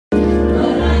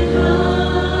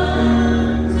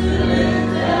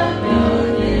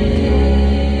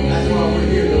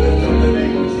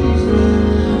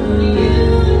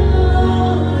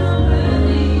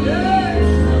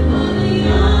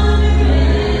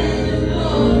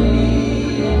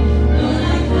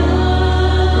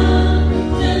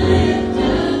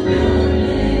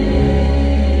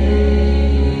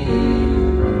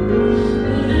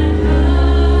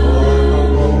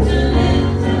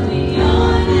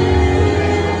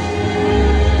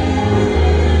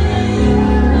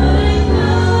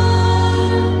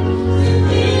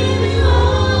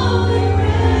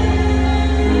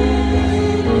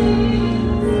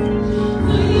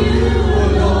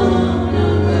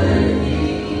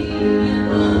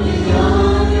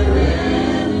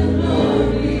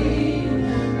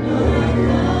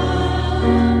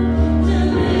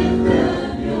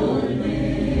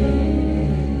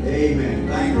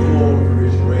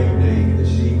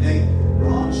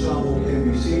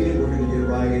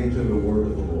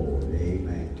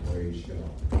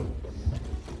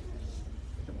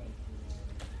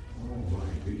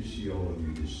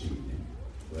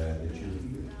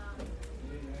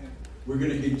We're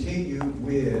going to continue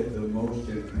with the most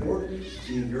important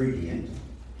ingredient.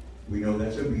 We know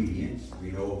that's obedience.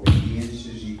 We know obedience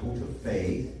is equal to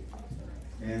faith.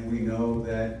 And we know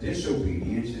that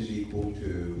disobedience is equal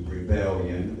to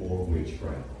rebellion or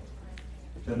witchcraft.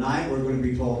 Tonight we're going to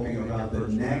be talking about the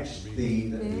next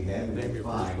theme that we have in the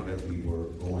 5 that we were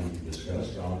going to discuss.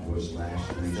 God was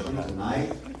last mentioned.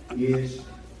 Tonight is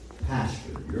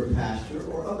pastor. Your pastor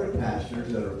or other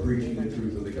pastors that are preaching the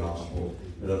truth of the gospel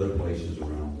at other places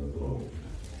around the globe.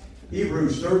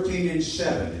 Hebrews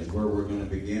 13:7 is where we're going to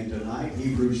begin tonight.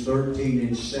 Hebrews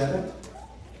 13:7.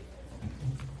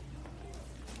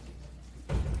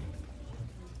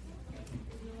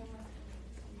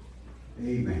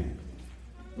 Amen.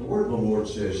 The word of the Lord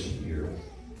says here,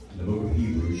 in the book of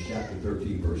Hebrews, chapter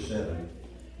 13, verse 7,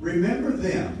 remember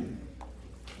them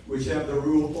which have the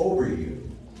rule over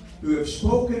you, who have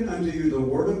spoken unto you the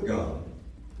word of God,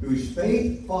 whose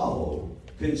faith follow,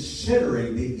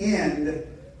 considering the end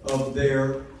of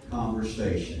their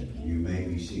conversation. You may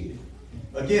be seated.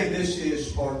 Again, this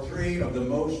is part 3 of the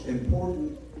most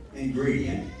important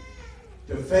ingredient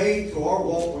to faith, to our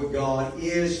walk with God,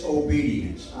 is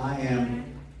obedience. I am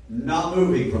not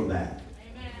moving from that.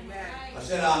 Amen. I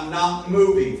said I'm not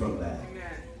moving from that.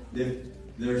 If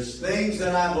there's things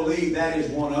that I believe, that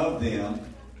is one of them.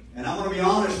 And I'm going to be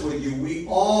honest with you, we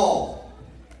all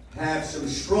have some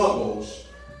struggles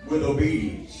with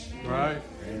obedience. Right.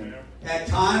 And at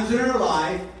times in our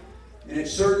life, and at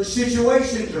certain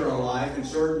situations in our life, and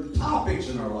certain topics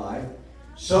in our life,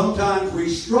 sometimes we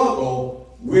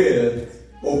struggle with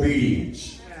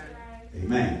obedience.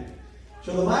 Amen.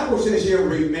 So the Bible says here,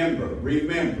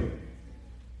 remember.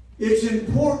 It's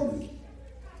important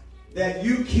that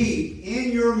you keep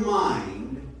in your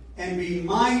mind and be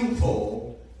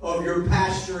mindful of your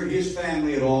pastor and his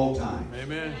family at all times.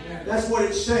 Amen. That's what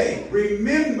it's saying.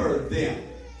 Remember them.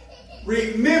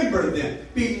 Remember them.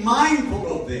 Be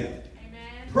mindful of them.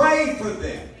 Amen. Pray for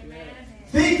them. Amen.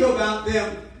 Think about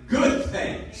them good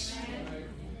things. Amen.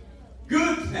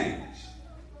 Good things.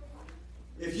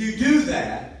 If you do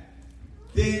that,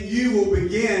 then you will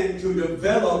begin to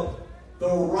develop the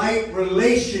right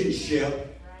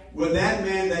relationship with that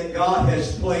man that God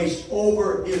has placed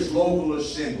over his local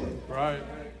assembly. Right.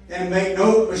 And make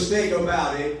no mistake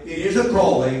about it, it is a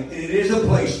calling and it is a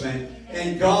placement,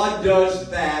 and God does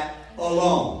that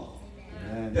alone.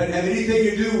 Amen. Doesn't have anything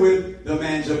to do with the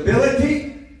man's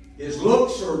ability, his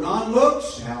looks or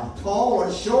non-looks, how tall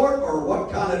or short, or what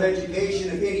kind of education,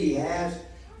 if any, he has.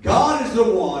 God is the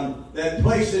one that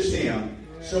places him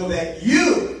so that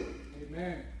you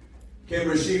can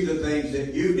receive the things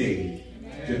that you need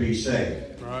to be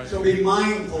saved. Right. So be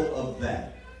mindful of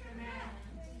that.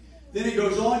 Then it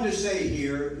goes on to say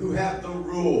here, who have the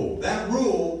rule. That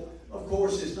rule, of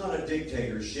course, is not a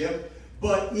dictatorship,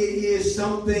 but it is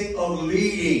something of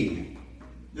leading.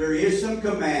 There is some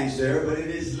commands there, but it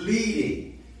is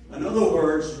leading. In other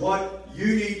words, what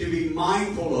you need to be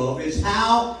mindful of is,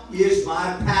 how is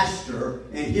my pastor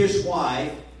and his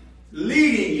wife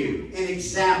leading you in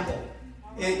example,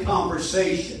 in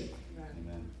conversation?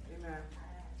 Amen.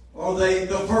 Are they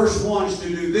the first ones to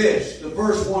do this, the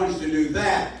first ones to do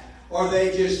that? Are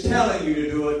they just telling you to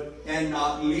do it and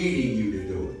not leading you to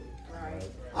do it? Right.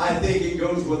 I think it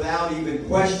goes without even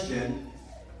question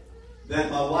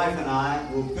that my wife and I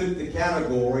will fit the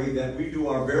category that we do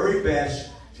our very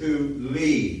best to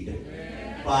lead.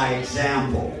 Amen. By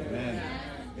example. Amen.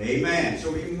 Amen.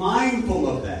 So be mindful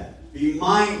of that. Be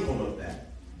mindful of that.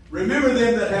 Remember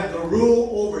them that have the rule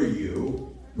over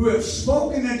you, who have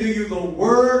spoken unto you the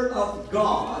word of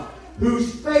God,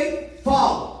 whose faith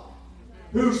follow.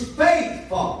 Whose faith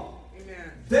follow.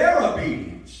 Amen. Their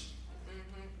obedience.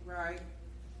 Right.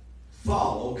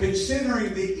 Follow,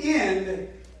 considering the end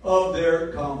of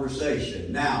their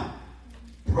conversation. Now,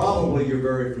 probably you're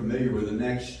very familiar with the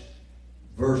next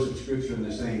verse of Scripture in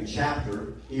the same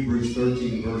chapter, Hebrews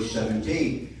 13, verse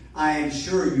 17. I am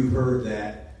sure you've heard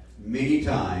that many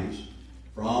times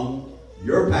from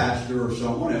your pastor or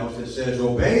someone else that says,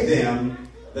 obey them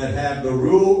that have the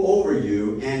rule over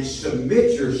you and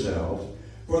submit yourselves,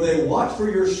 for they watch for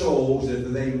your souls,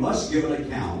 that they must give an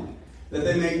account, that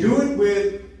they may do it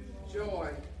with joy.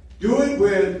 Do it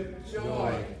with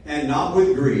joy. And not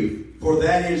with grief, for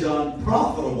that is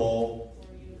unprofitable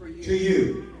to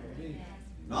you.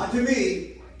 Not to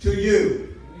me, to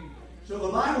you. So the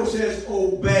Bible says,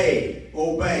 obey.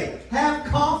 Obey. Have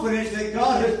confidence that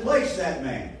God has placed that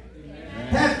man. Amen.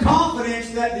 Have confidence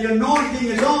that the anointing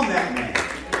is on that man.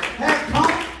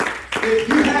 If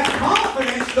you have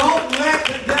confidence, don't let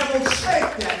the devil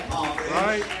shake that confidence.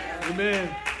 Right.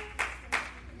 Amen.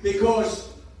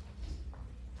 Because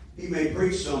he may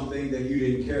preach something that you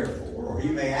didn't care for, or he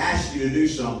may ask you to do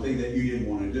something that you didn't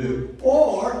want to do,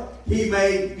 or he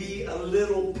may be a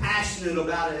little passionate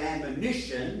about an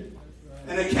admonition,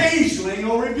 and occasionally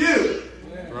he'll rebuke.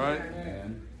 Right.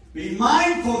 Be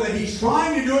mindful that he's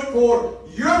trying to do it for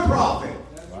your profit.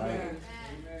 Right.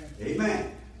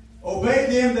 Amen. Obey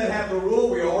them that have the rule.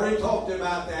 We already talked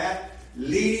about that.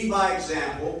 Leading by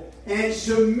example. And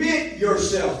submit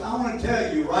yourselves. I want to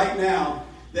tell you right now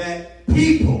that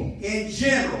people in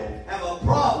general have a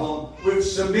problem with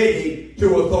submitting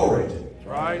to authority.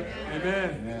 Right. Amen.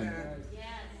 Amen.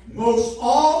 Most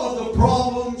all of the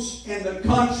problems in the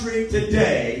country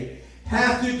today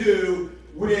have to do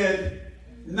with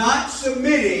not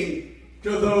submitting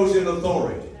to those in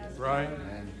authority. Right.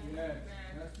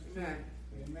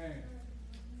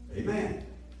 Amen.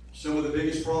 Some of the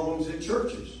biggest problems in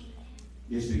churches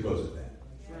is because of that.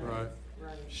 Right.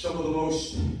 Some of the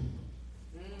most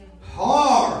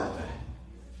hard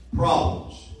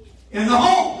problems in the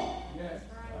home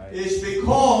is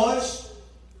because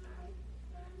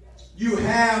you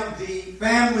have the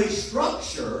family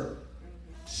structure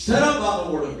set up by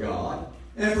the Word of God,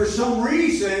 and for some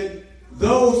reason,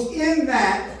 those in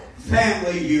that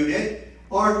family unit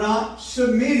are not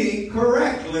submitting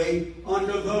correctly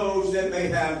unto those that may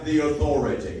have the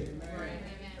authority,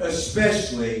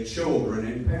 especially children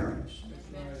and parents.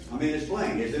 I mean, it's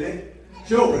plain, isn't it?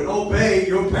 Children, obey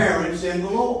your parents in the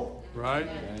Lord. Right.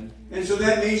 And so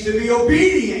that means to be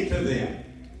obedient to them.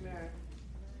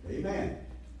 Amen.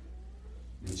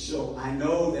 And so I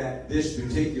know that this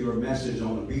particular message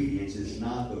on obedience is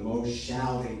not the most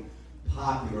shouting,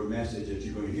 popular message that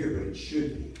you're going to hear, but it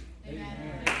should be.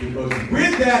 Because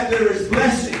with that there is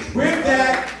blessings. With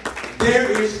that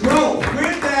there is growth.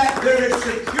 With that there is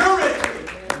security.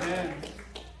 Amen.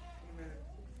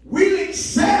 We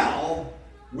excel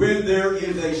when there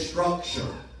is a structure.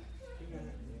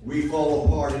 We fall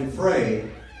apart and fray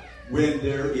when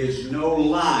there is no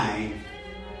line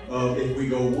of if we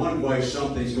go one way,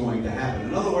 something's going to happen.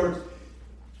 In other words,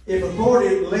 if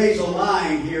authority lays a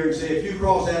line here and says, if you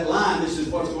cross that line, this is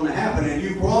what's going to happen, and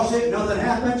you cross it, nothing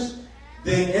happens,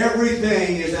 then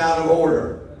everything is out of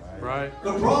order. Right.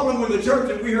 The problem with the church,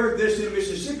 and we heard this in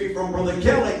Mississippi from Brother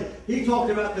Kelly, he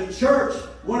talked about the church.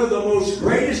 One of the most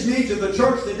greatest needs of the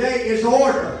church today is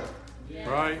order.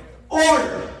 Right.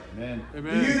 Order. Amen.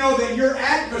 Amen. Do you know that your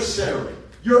adversary,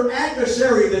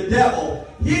 the devil,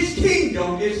 his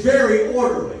kingdom is very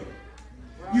orderly.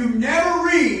 You never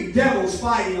read devils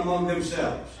fighting among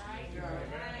themselves.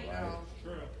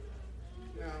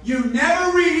 You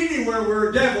never read anywhere where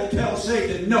a devil tells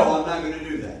Satan, no, I'm not going to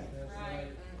do that.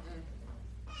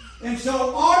 And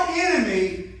so our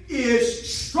enemy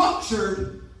is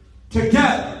structured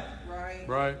together.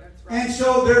 Right. And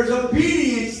so there's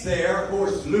obedience there. Of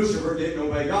course, Lucifer didn't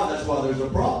obey God. That's why there's a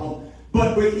problem.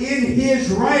 But within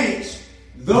his ranks,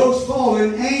 those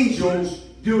fallen angels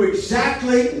do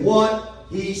exactly what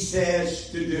he says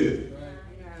to do.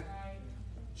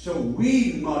 So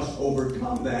we must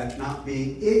overcome that, not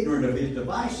being ignorant of his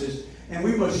devices, and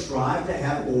we must strive to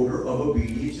have order of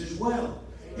obedience as well.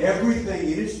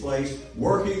 Everything in its place,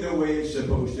 working the way it's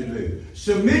supposed to do.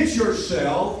 Submit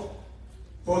yourself,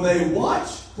 for they watch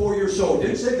for your soul.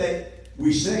 Didn't say that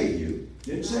we save you.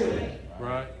 Didn't say that.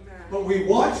 Right. But we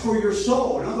watch for your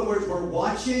soul. In other words, we're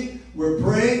watching, we're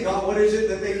praying. God, what is it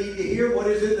that they need to hear? What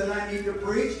is it that I need to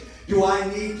preach? Do I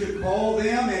need to call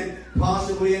them and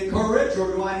possibly encourage?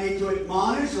 Or do I need to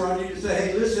admonish? Or I need to say,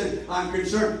 hey, listen, I'm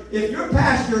concerned. If your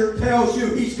pastor tells you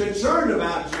he's concerned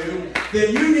about you,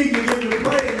 then you need to get to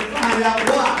praying and find out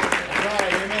why.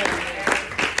 Right, amen.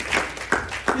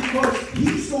 Because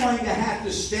he's going to have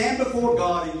to stand before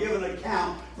God and give an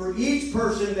account for each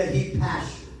person that he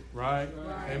pastored. Right.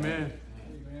 Amen.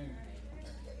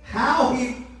 How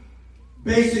he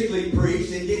basically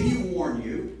preached, and did he warn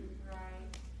you?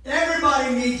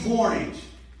 Everybody needs warnings.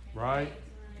 Right.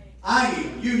 I need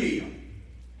them. You need them.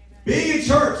 Being in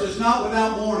church is not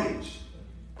without warnings.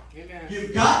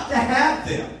 You've got to have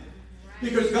them.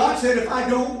 Because God said, if I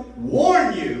don't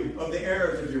warn you of the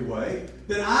errors of your way,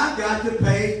 then I've got to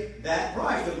pay that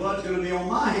price. The blood's going to be on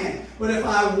my hand. But if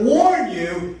I warn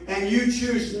you and you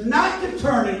choose not to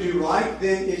turn and do right,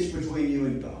 then it's between you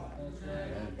and God.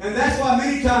 And that's why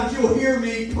many times you'll hear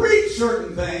me preach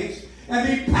certain things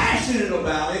and be passionate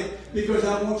about it, because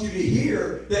I want you to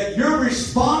hear that you're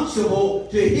responsible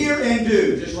to hear and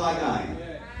do, just like I am.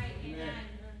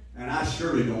 And I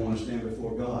surely don't want to stand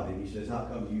before God. And he says, how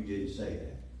come you didn't say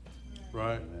that?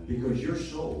 Right. Because your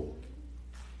soul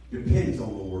depends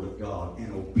on the Word of God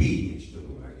and obedience to the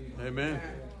Word. Amen.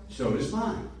 So does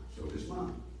mine. So does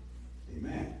mine.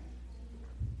 Amen.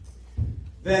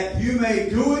 that you may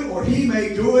do it, or he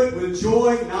may do it with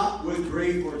joy, not with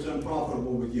grief, for it's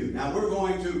unprofitable with you. Now we're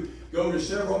going to go to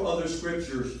several other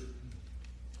scriptures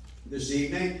this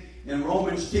evening in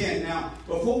Romans 10. Now,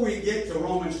 before we get to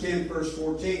Romans 10, verse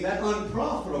 14, that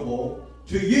unprofitable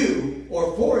to you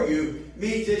or for you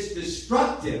means it's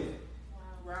destructive,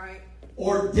 right,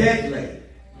 or deadly.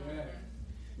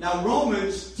 Now,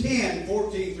 Romans 10,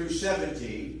 14 through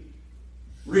 17,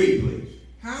 read please.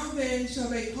 How then shall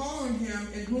they call on him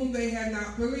in whom they have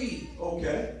not believed?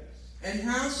 Okay. And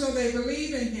how shall they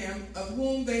believe in him of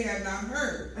whom they have not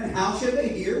heard? And how should they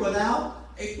hear without?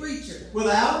 A preacher.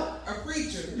 Without? A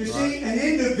preacher. You see, an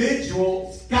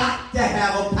individual's got to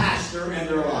have a pastor in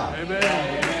their life.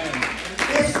 Amen.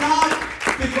 It's not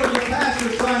because the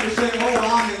pastor's trying to say, oh,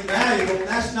 I'm invaluable.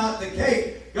 That's not the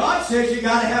case. God says you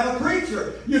got to have a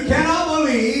preacher. You cannot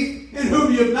believe in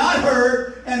whom you've not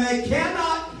heard, and they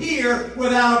cannot hear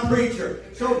without a preacher.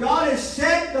 So God has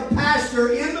set the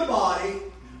pastor in the body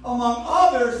among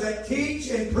others that teach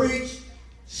and preach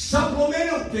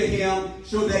supplemental to him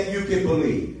so that you can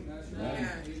believe. Amen.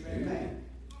 Amen.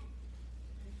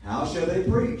 How shall they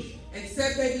preach?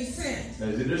 Except they be sent.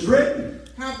 As it is written.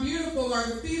 How beautiful are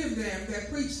the feet of them that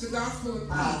preach the gospel of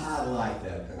peace. I like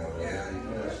that part. Yeah.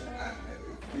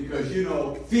 Because you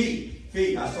know, feet.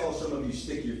 I saw some of you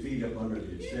stick your feet up under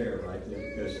your chair right there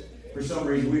because for some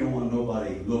reason we don't want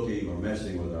nobody looking or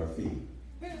messing with our feet.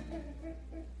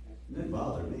 It doesn't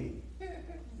bother me.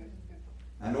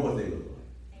 I know what they look like.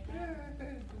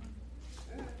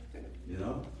 You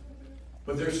know?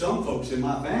 But there's some folks in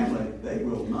my family, they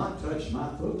will not touch my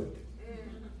foot.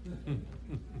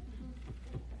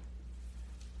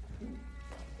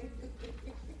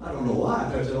 I don't know why.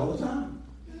 I touch it all the time.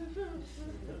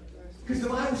 Because the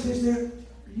Bible says they're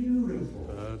beautiful.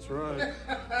 That's right.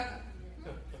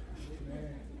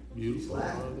 Beautiful.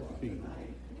 Feet.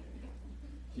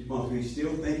 She must be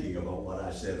still thinking about what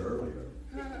I said earlier.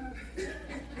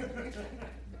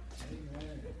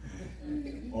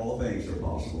 All things are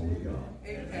possible with God.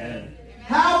 Amen.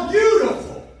 How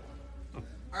beautiful!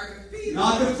 Are the feet?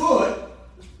 Not the foot.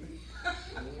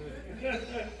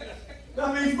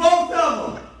 That means both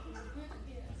of them.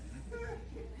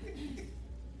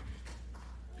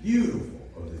 Beautiful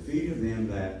are the feet of them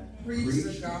that Preach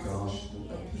the gospel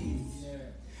of peace.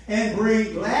 and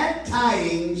bring glad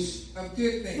tidings of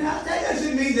good things. Now, that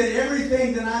doesn't mean that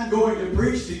everything that I'm going to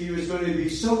preach to you is going to be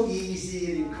so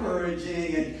easy and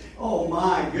encouraging and, oh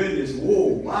my goodness, whoa,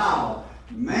 wow,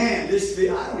 man, I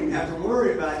don't even have to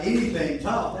worry about anything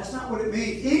tough. That's not what it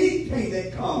means. Anything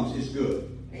that comes is good.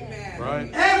 Amen. Right.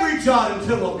 Every jot and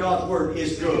tittle of God's word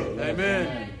is good.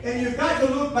 Amen. And you've got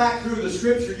to look back through the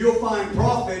scripture. You'll find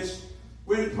prophets.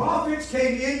 When prophets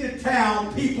came into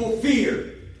town, people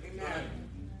feared. Amen.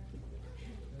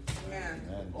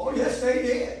 Amen. Oh, yes, they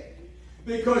did.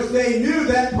 Because they knew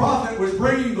that prophet was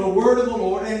bringing the word of the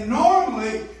Lord. And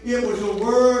normally, it was a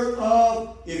word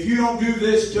of, if you don't do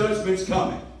this, judgment's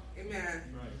coming. Amen.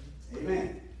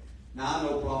 Amen. Now, I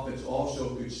know prophets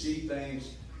also could see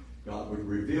things. God would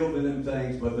reveal to them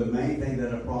things. But the main thing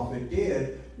that a prophet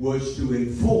did was to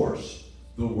enforce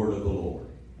the word of the Lord.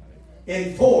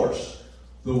 Enforce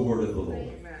the word of the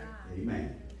Lord. Amen.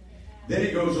 Amen. Then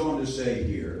it goes on to say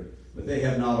here, but they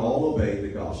have not all obeyed the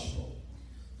gospel.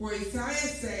 For Isaiah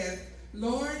saith,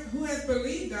 Lord, who has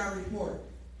believed our report?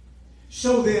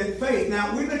 So then, faith.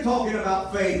 Now, we've been talking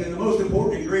about faith, and the most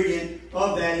important ingredient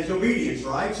of that is obedience,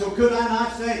 right? So could I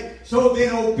not say, so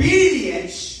then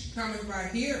obedience Cometh by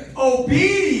hearing.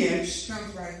 Obedience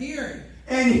Comes by hearing.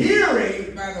 And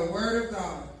hearing by the word of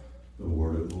God. The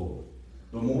word of the Lord.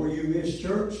 The more you miss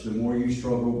church, the more you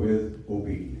struggle with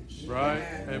obedience. Right.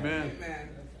 Amen. Amen. Amen.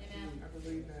 I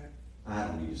believe that. I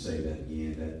don't need to say that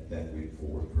again. That went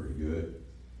forward pretty good.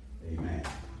 Amen.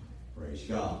 Praise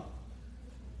God.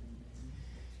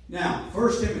 Now,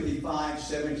 1 Timothy 5,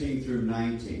 17 through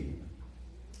 19.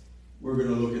 We're going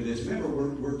to look at this. Remember,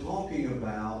 we're talking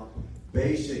about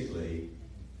basically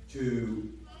to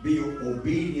be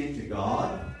obedient to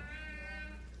God,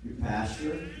 your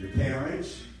pastor, your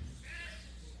parents,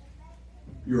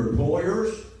 your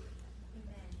employers,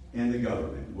 and the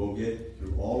government. We'll get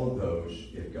through all of those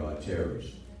if God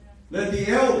tarries. Let the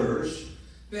elders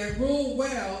that rule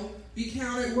well be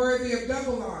counted worthy of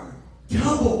double honor.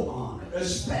 Double honor,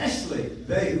 especially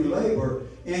they who labor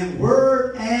in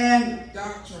word and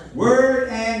doctrine. Word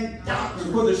and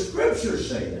doctrine. For the scriptures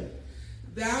say that.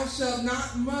 Thou shalt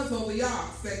not muzzle the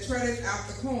ox that treadeth out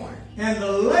the corn. And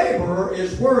the laborer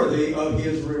is worthy of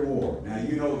his reward. Now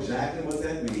you know exactly what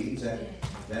that means.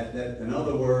 That in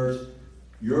other words,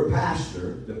 your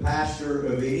pastor, the pastor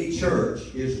of any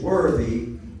church, is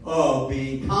worthy of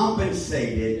being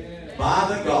compensated by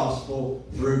the gospel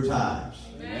through tithes.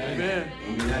 Amen. I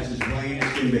mean, that's as plain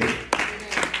as can be.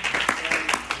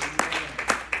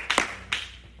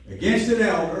 Against an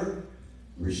elder,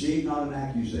 receive not an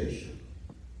accusation.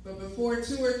 But before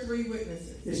 2 or 3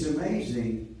 witnesses. It's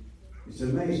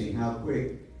amazing how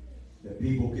quick that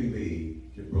people can be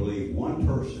to believe one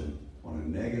person on a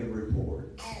negative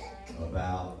report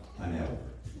about an elder.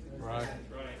 Right.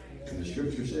 And the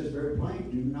scripture says very plain,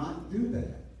 do not do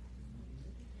that.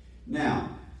 Now,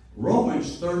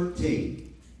 Romans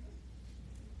 13.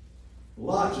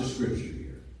 Lots of scripture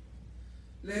here.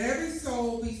 Let every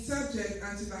soul be subject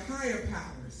unto the higher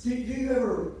powers. Do you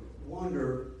ever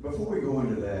wonder, before we go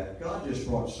into that, God just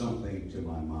brought something to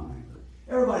my mind.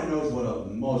 Everybody knows what a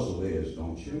muzzle is,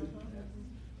 don't you?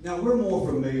 Now, we're more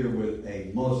familiar with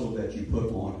a muzzle that you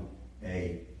put on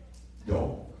a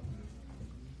dog.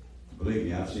 Believe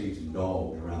me, I've seen some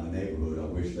dogs around the neighborhood. I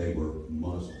wish they were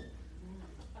muzzled.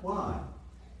 Why?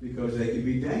 Because they can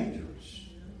be dangerous.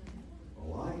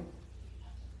 All right?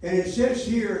 And it says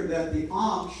here that the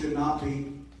ox should not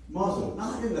be muzzled.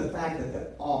 Not in the fact that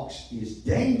the ox is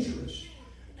dangerous,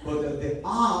 but that the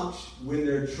ox, when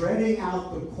they're treading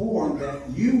out the corn that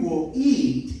you will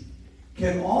eat,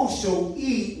 can also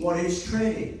eat what it's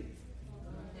treading.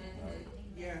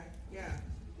 Yeah.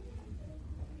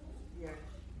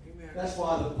 Amen. That's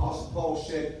why the Apostle Paul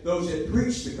said those that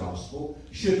preach the gospel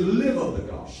should live of the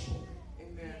gospel.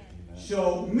 Amen.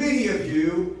 So many of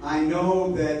you, I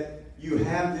know that you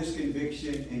have this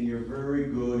conviction and you're very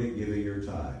good at giving your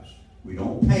tithes. We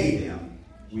don't pay them,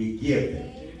 we give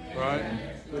them. Right.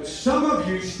 But some of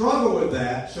you struggle with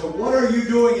that. So what are you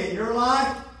doing in your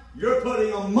life? You're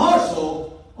putting a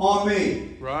muzzle on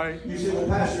me. Right. You say, well,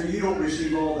 Pastor, you don't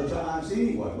receive all the tithes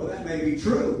anyway. Well, that may be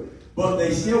true, but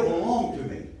they still belong to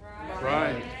me.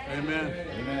 Right. Amen.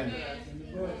 Amen.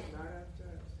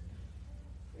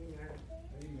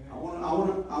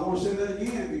 I want to say that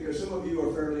again because some of you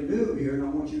are fairly new here, and I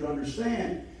want you to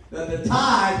understand that the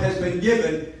tithe has been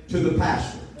given to the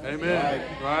pastor. Amen.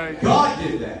 Right. God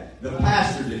did that. The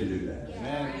pastor didn't do that.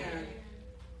 Amen.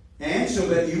 And so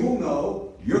that you will know,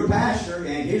 your pastor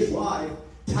and his wife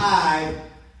tithe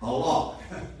a lot.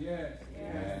 Yes.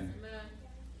 Amen.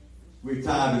 We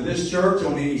tithe to this church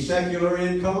on any secular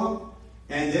income,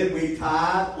 and then we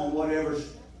tithe on whatever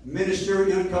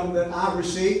ministerial income that I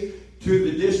receive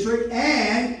to the district,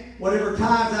 and whatever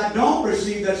tithes I don't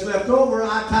receive that's left over,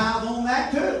 I tithe on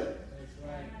that too.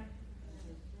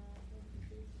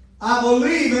 I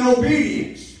believe in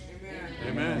obedience.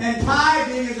 Amen. And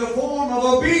tithing is a form of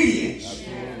obedience.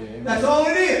 That's all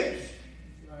it is.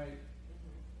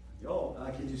 Y'all,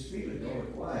 I can just feel it. Y'all are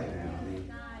quiet now. I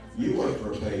mean, you work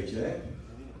for a paycheck.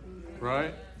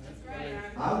 Right.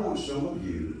 I want some of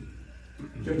you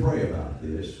to pray about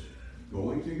this,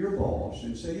 going to your boss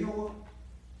and say, you know what?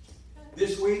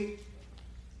 This week,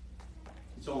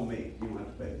 it's on me. You don't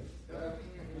have to pay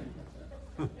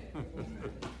me.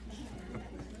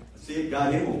 See, it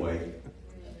got him away.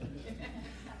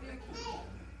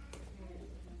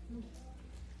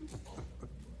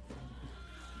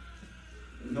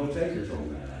 No takers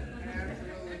on that.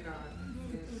 Absolutely not.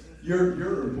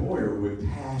 Your employer would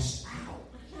pass out.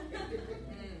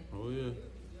 Oh, yeah.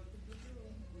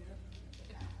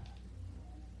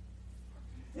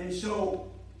 And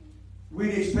so, when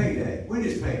is payday? When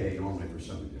is payday normally for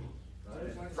some of you?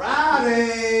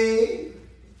 Friday!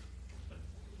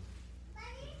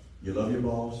 You love your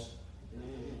boss?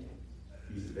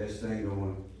 He's the best thing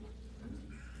going.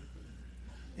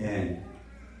 And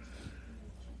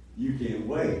you can't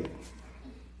wait.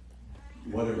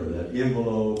 Whatever, that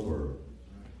envelope or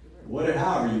whatever,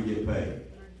 however you get paid.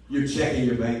 You're checking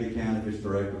your bank account if it's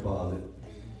direct deposit.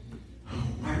 Oh,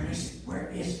 where is it? Where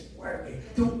is it? Where is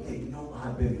it? Don't they know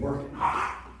I've been working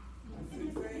hard?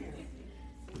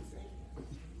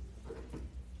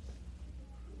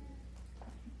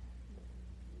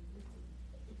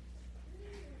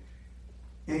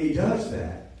 And he does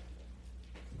that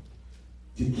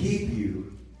to keep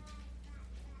you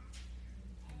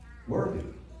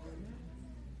working.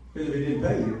 Because if he didn't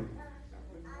pay you,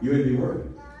 you wouldn't be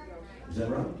working. Is that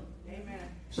right? Amen.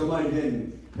 Somebody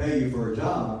didn't pay you for a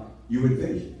job, you wouldn't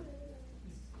finish it.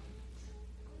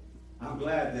 I'm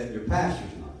glad that your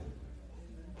pastor's not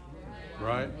there.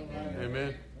 Right.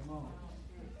 Amen.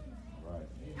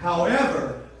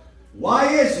 However,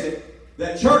 why is it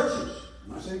that churches,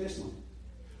 I'm not saying this one,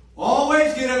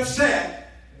 always get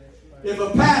upset if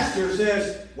a pastor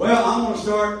says, well, I'm going to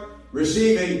start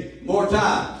receiving more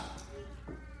tithes?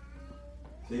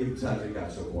 See, besides it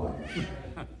got so quiet.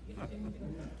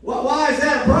 Well, why is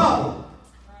that a problem?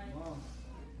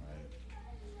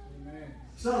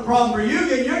 It's not a problem for you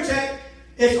getting your check.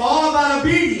 It's all about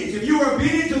obedience. If you were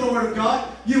obedient to the Word of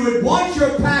God, you would want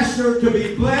your pastor to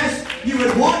be blessed. You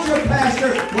would want your pastor,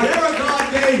 whatever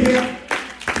God gave him,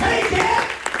 take it.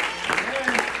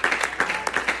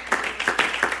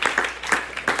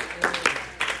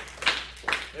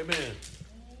 Amen.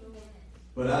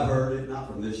 But I've heard it, not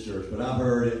from this church, but I've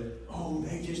heard it. Oh,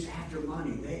 they just after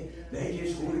money. They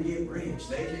just want to get rich.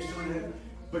 They just want to.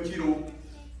 But you don't.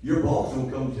 Your boss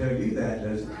don't come tell you that,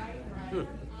 does it?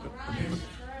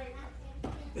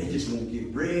 They just want to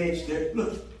get rich.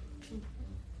 Look.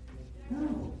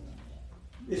 No.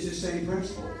 It's the same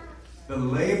principle. The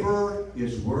laborer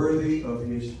is worthy of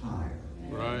his hire.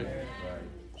 Right.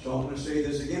 So I'm going to say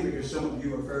this again because some of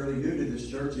you are fairly new to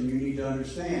this church and you need to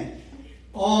understand.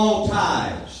 All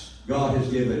tithes God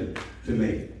has given to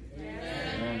me.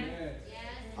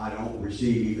 I don't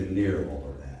receive even near all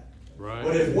of that. Right.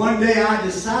 But if one day I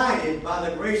decided by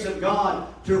the grace of God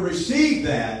to receive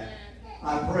that,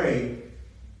 I pray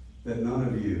that none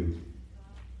of you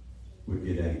would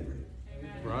get angry.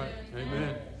 Right.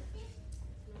 Amen.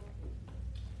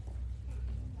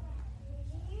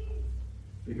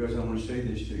 Because I'm going to say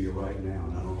this to you right now,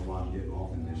 and I don't know why I'm getting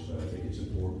off in this, but I think it's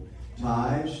important.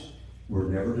 Tithes were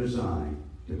never designed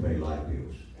to pay light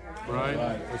bills. Right.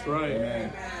 That's right.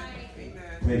 Amen.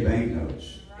 Pay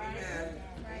banknotes. Amen.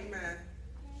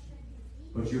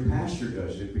 But your pastor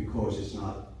does it because it's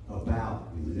not about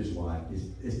you and his wife.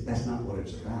 That's not what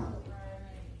it's about.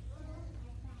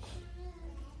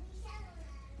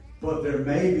 But there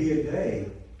may be a day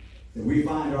that we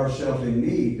find ourselves in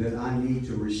need that I need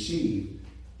to receive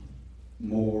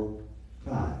more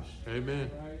tithes.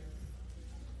 Amen.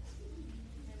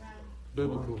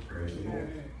 Biblical. Praise the Lord.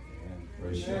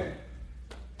 Praise God.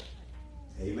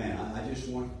 Amen. I just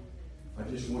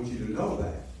want you to know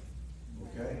that.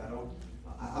 Okay?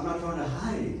 I'm not trying to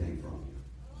hide anything from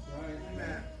you.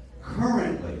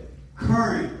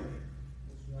 Currently,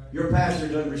 your pastor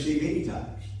doesn't receive any tithes.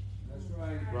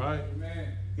 Right.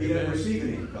 He doesn't receive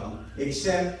an income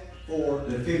except for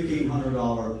the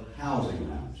 $1,500 housing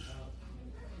allowance.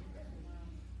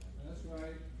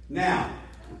 Now,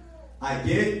 I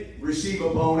did receive a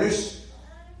bonus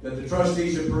that the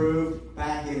trustees approved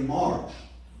back in March.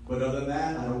 But other than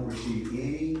that, I don't receive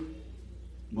any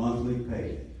monthly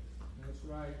payment. That's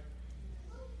right.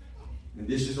 And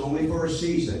this is only for a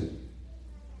season.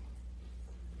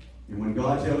 And when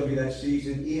God tells me that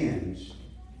season ends,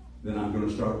 then I'm going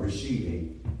to start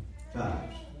receiving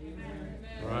tithes.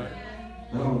 Right.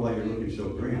 I don't know why you're looking so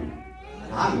grim.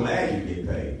 I'm glad you get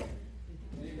paid.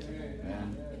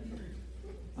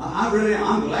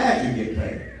 I'm glad you get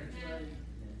paid.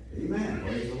 Amen.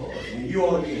 Praise the Lord. And you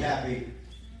ought to be happy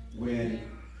when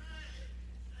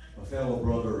a fellow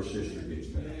brother or sister gets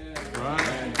paid. Right.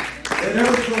 And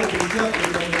there's going to be something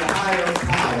from the higher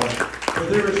power. For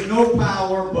there is no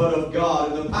power but of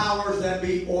God, and the powers that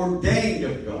be ordained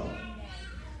of God.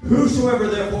 Whosoever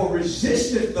therefore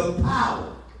resisteth the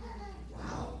power,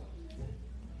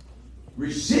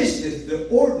 resisteth the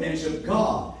ordinance of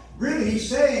God. Really, he's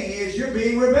saying is you're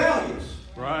being rebellious.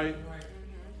 Right.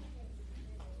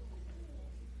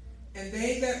 And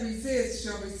they that resist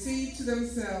shall receive to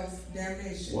themselves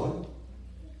damnation. What?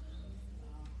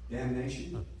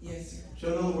 Damnation? Yes, sir. So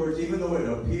in other words, even though it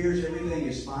appears everything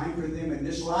is fine for them in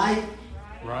this life,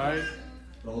 Right.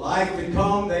 the life to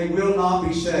come, they will not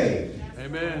be saved.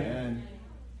 Amen.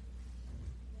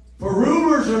 For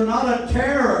rumors are not a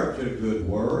terror to good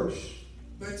works.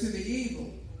 But to the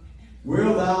evil.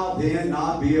 Will thou then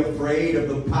not be afraid of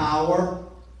the power?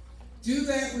 Do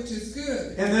that which is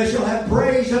good. And they shall have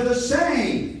praise of the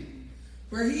same.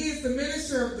 For he is the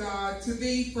minister of God to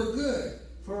thee for good.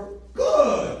 For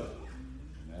good.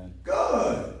 Amen.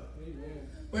 Good.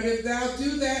 But if thou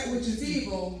do that which is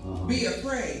evil, be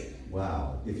afraid.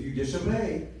 Wow. If you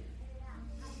disobey,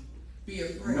 be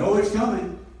afraid. know it's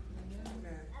coming.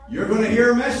 Amen. You're going to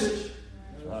hear a message.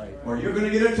 Right. Or you're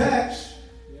going to get a text.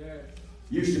 Yes.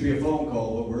 Used to be a phone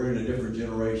call, but we're in a different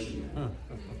generation.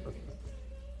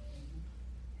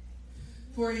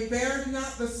 For he beareth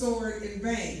not the sword in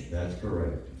vain. That's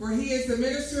correct. For he is the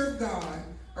minister of God,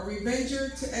 a revenger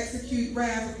to execute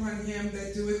wrath upon him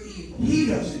that doeth evil. He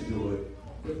doesn't do it,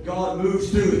 but God moves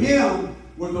through him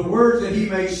with the words that he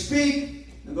may speak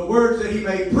and the words that he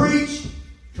may preach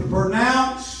to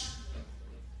pronounce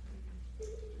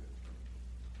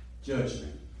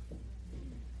judgment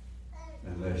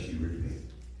unless you repent.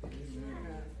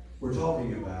 We're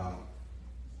talking about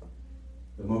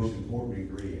the most important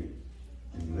ingredient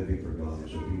in living for God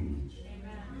is obedience.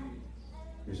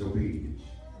 Is obedience.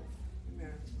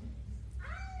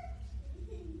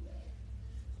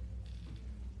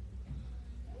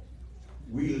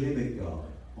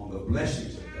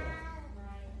 blessings of God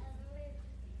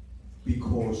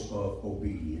because of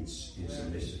obedience and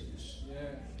submissiveness.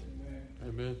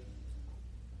 Amen.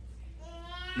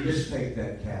 You just take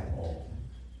that cap off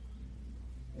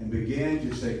and begin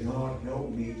to say, God, help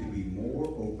me to be more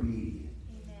obedient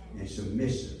and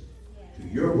submissive to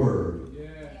your word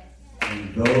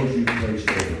and those you placed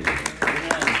over me.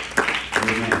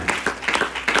 Amen.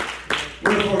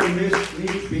 Wherefore you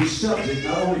need to be subject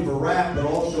not only for wrath but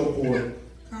also for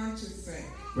conscience sake.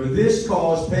 For this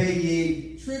cause pay ye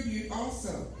Tribute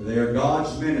also, for they are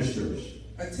God's ministers.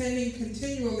 attending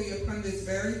continually upon this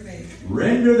very thing.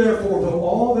 Render therefore to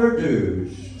all their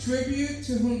dues, Tribute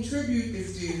to whom tribute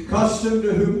is due. custom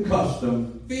to whom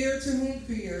custom. Fear to whom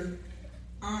fear.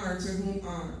 Honor to whom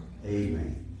honor.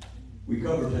 Amen. We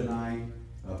covered tonight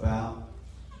about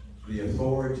the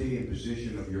authority and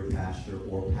position of your pastor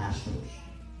or pastors.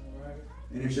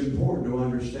 And it's important to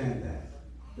understand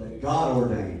that God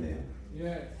ordained them.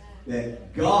 Yes.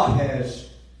 That God has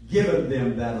given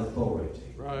them that authority.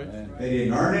 Right. They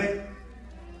didn't earn it.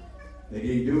 They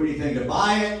didn't do anything to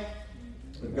buy it.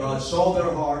 But God saw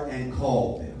their heart and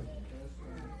called them.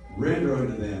 Render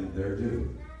unto them their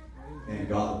due. And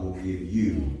God will give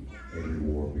you a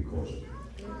reward because of it.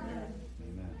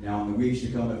 Now, in the weeks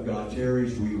to come, if God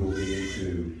tarries, we will get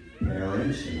into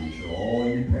parents. And I'm sure all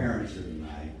you parents here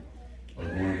tonight are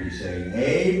going to be saying,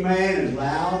 amen, as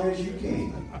loud as you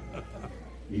can.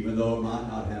 Even though it might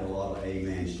not have a lot of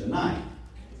amens tonight.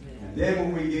 And then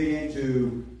when we get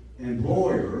into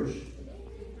employers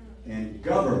and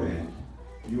government,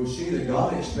 you'll see that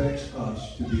God expects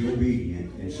us to be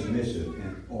obedient and submissive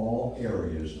in all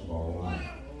areas of our life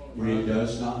when it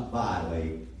does not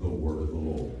violate the word of the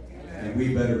Lord. And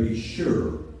we better be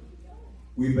sure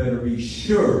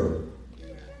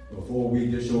before we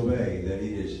disobey that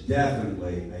it is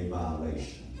definitely a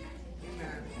violation.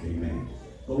 Amen.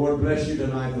 The Lord bless you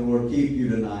tonight. The Lord keep you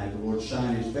tonight. The Lord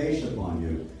shine his face upon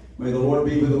you. May the Lord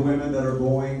be with the women that are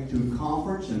going to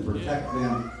conference and protect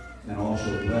them and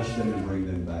also bless them and bring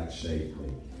them back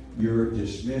safely. You're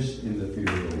dismissed in the fear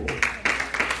of the Lord.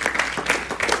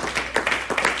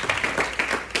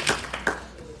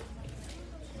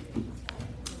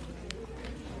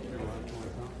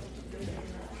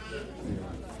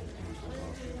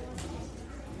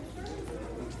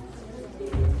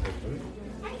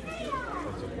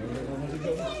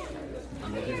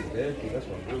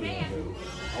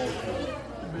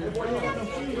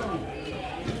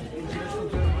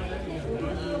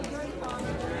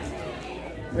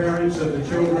 Parents of the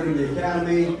children in the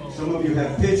academy, some of you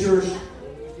have pictures.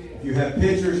 If you have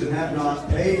pictures and have not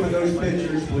paid for those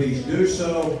pictures, please do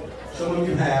so. Some of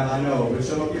you have, I know, but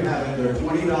some of you haven't. They're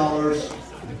 $20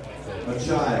 a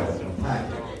child, a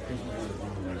packet.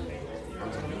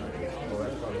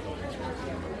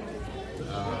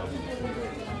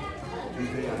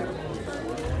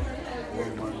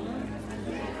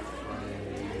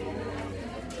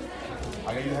 I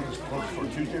either have this for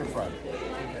Tuesday or Friday.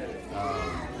 I'm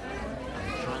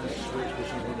trying to switch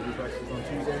between when we do breakfast on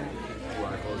Tuesday, where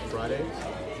I close Fridays.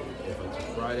 If it's a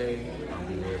Friday, I'll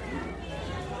be there for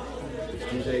it's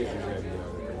Tuesday, and I'll be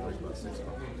there for about 6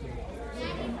 o'clock. So,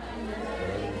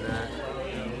 other than that,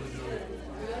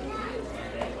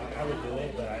 I would do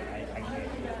it, but I can't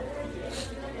do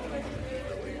it.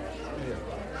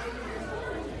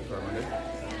 start Monday.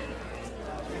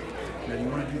 Now, do you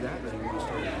want to do that, or do you want to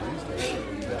start on Wednesday? Or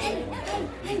do you best want to do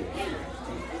 3 days?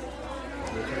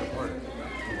 They're kind of apart.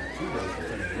 2 days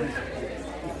instead of Wednesday.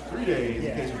 3 days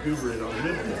in case we Uber it on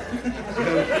Wednesday.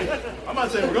 I'm not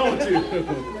saying we're going to.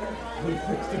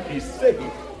 Just to be safe.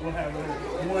 We'll have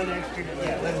one extra.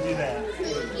 Yeah, let's do that.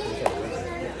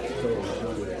 So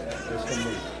there's some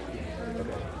week.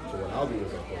 Okay. So what I'll do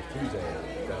is I'll post Tuesday.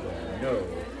 That way I know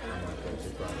I'm not going to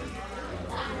Friday. I'm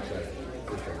not going to Saturday.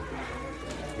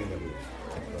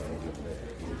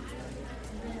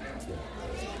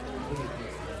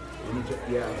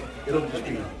 Yeah, it'll just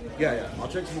be. Yeah. I'll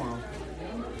check tomorrow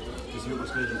to see what my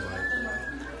schedule's like,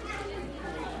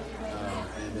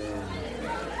 and then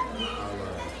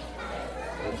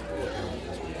I'll just work on it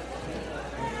this week.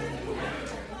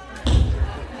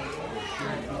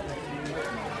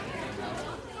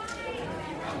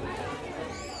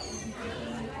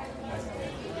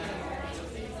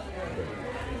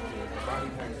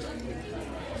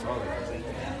 I saw that.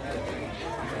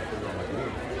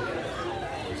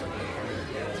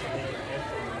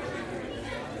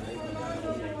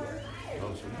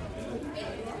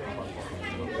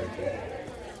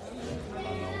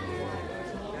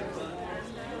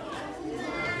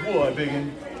 Boy, biggin,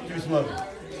 give me some love.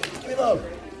 Give me love.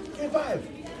 Give me 5.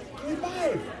 Give me 5.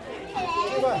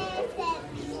 Give me 5.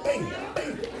 Bang,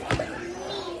 bang.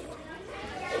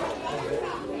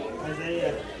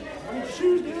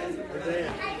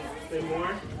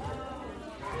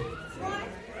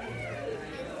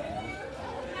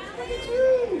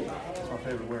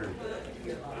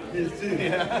 too.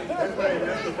 Yeah.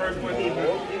 That's the first one he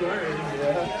learned.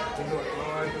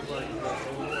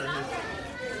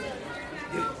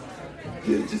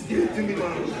 Yeah. Just give it to me,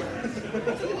 Mom.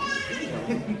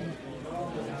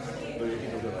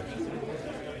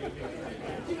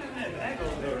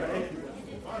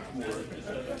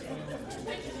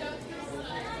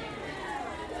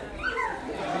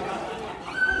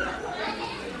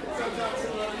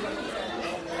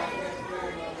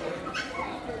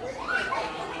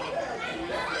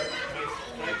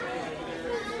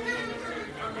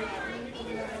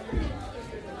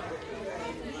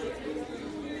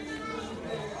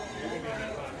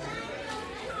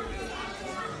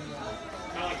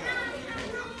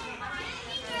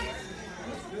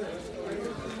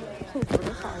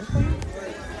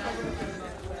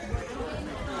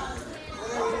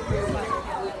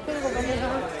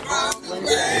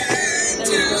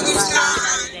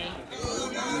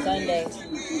 Sunday.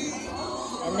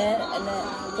 And then,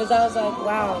 because I was like,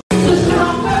 wow.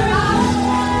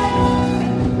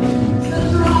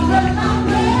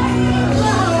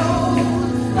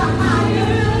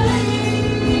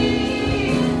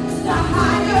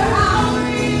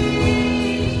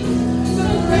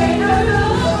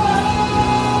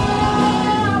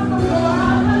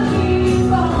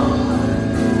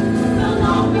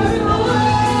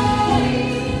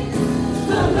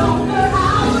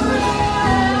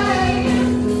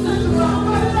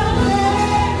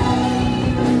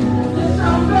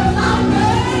 Stronger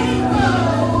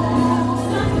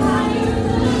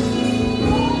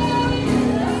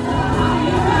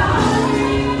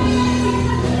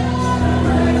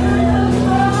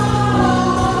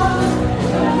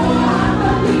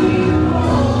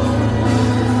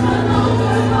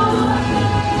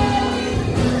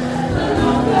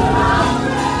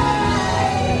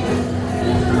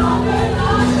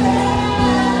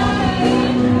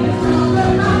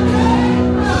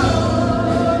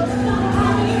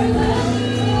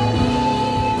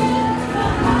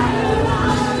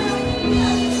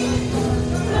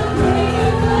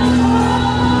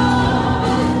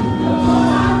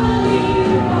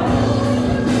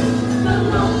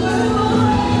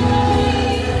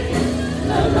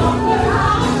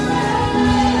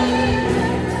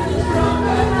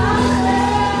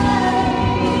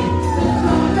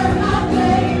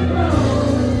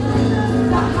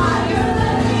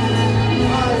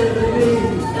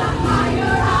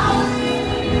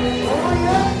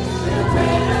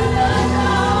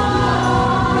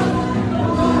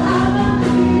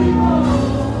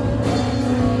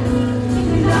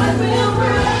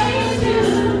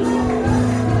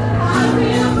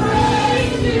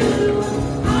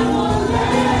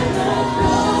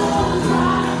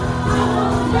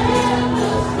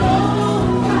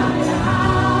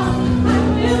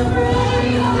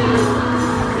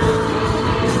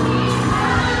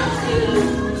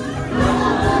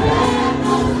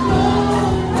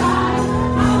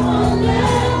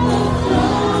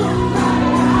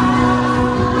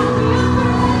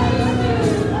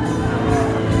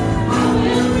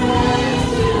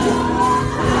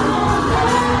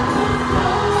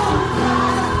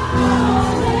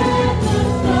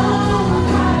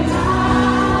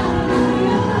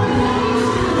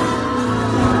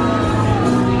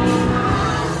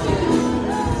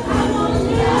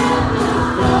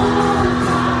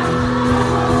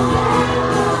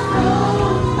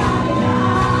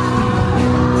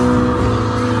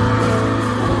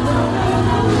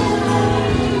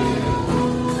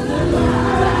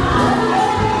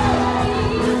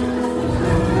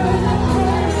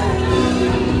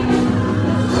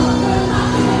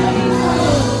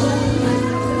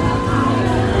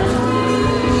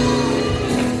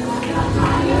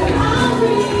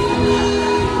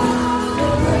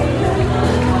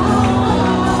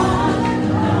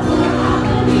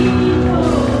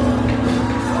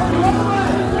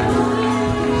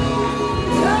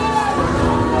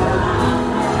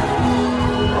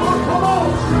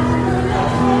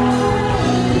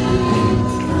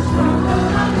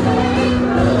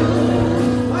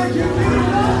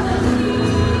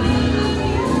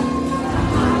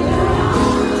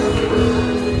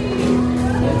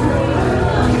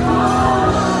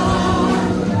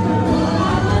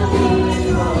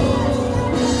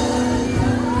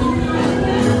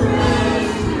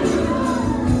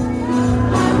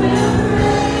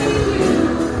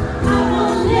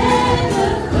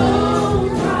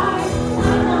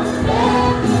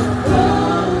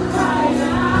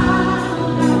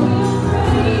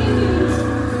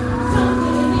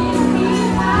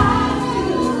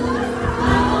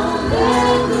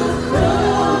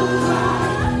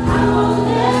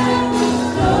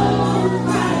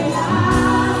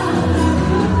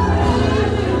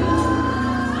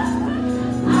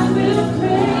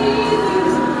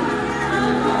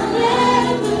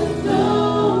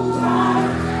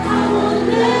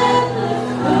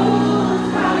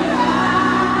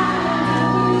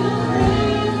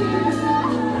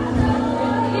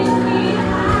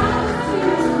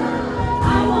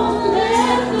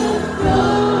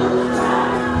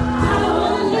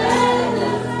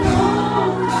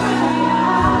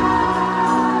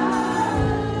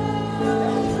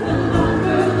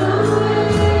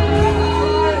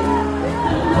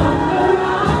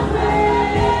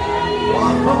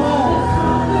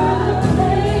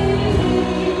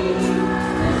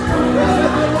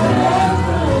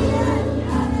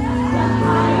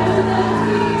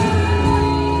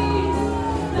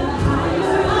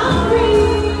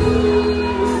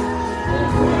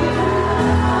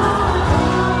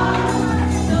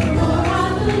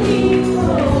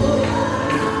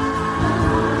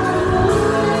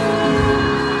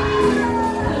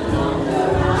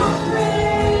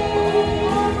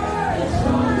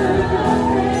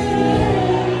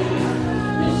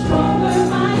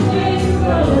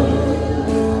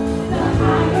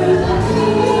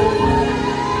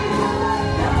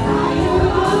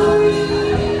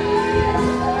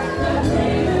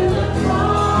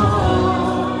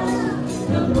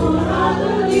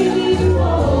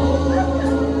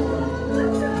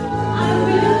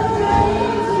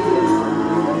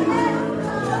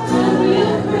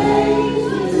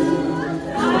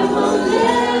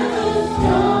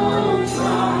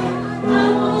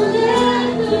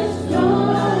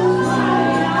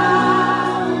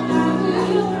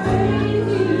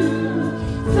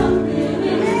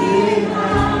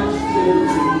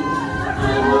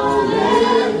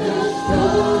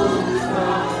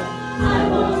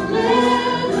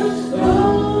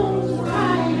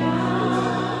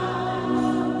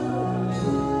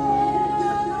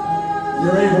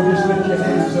your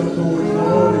hands up towards the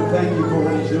Lord and thank you for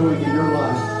what He's doing in your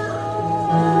life.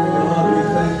 God, we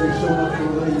thank you so much for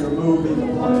the way you're moving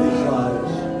upon these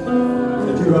lives.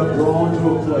 That you have drawn to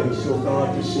a place, oh God,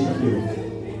 to seek you.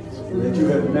 That you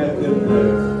have met them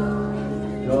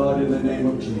there. God, in the name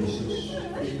of Jesus.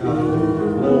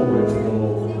 Hallelujah. Glory to the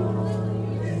Lord.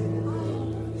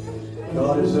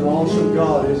 God is an awesome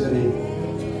God, isn't He?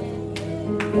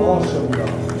 Awesome God.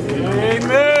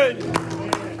 Amen.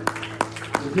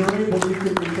 If you're able, you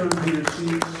can return to your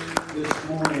seats this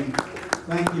morning.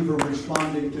 Thank you for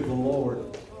responding to the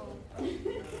Lord.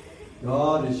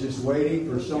 God is just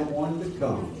waiting for someone to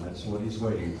come. That's what He's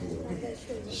waiting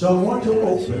for. Someone to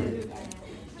open.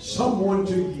 Someone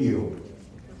to yield.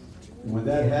 And when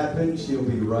that happens, He'll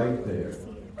be right there.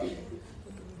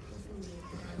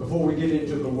 Before we get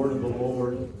into the word of the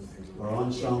Lord, our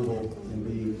ensemble can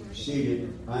be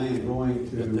seated. I am going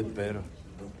to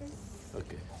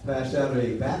pass out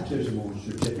a baptismal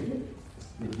certificate.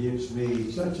 It gives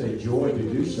me such a joy to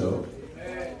do so.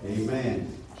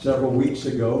 Amen. Several weeks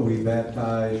ago, we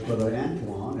baptized Brother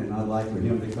Antoine, and I'd like for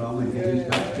him to come and get his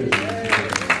baptismal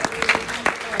certificate.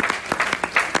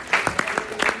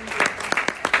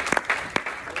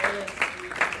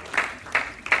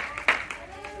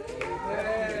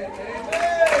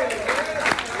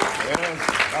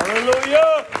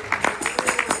 Hallelujah.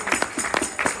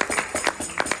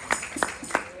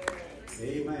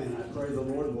 Amen. I pray the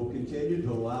Lord will continue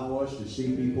to allow us to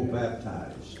see people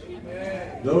baptized.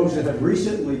 Amen. Those that have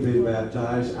recently been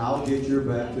baptized, I'll get your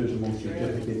baptismal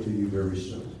certificate to you very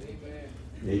soon.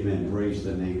 Amen. Praise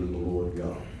the name of the Lord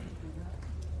God.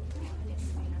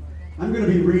 I'm going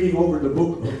to be reading over the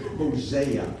book of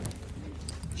Hosea,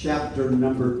 chapter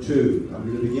number 2. I'm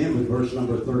going to begin with verse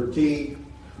number 13.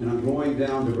 And I'm going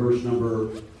down to verse number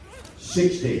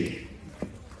 16.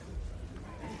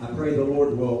 I pray the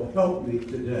Lord will help me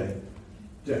today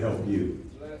to help you.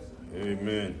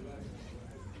 Amen.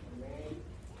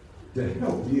 To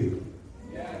help you.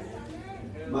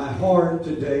 My heart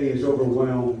today is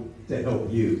overwhelmed to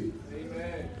help you.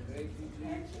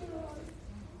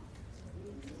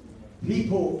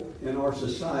 People in our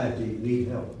society need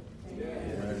help.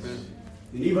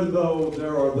 And even though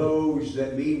there are those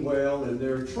that mean well and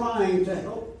they're trying to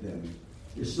help them,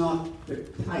 it's not the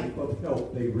type of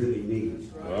help they really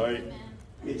need. Right.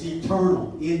 It's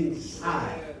eternal.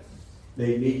 Inside,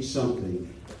 they need something.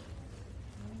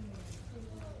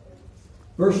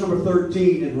 Verse number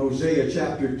 13 in Hosea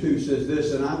chapter 2 says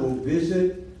this, "And I will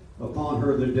visit upon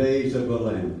her the days of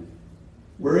Balaam,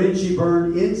 wherein she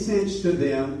burned incense to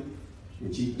them,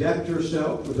 and she decked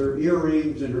herself with her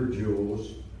earrings and her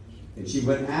jewels. And she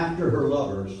went after her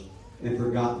lovers and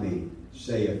forgot me,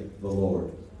 saith the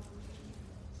Lord.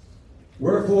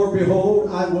 Wherefore, behold,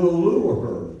 I will lure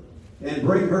her and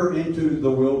bring her into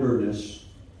the wilderness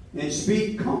and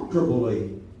speak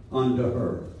comfortably unto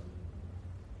her.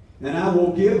 And I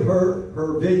will give her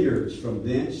her vineyards from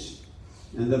thence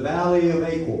and the valley of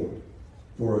Achor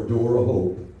for a door of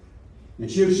hope. And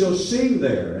she shall sing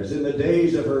there as in the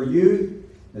days of her youth,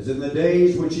 as in the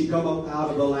days when she come up out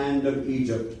of the land of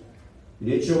Egypt. And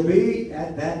it shall be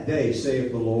at that day,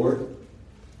 saith the Lord,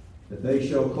 that they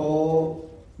shall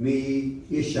call me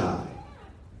Ishai,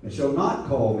 and shall not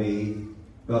call me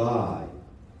Belai."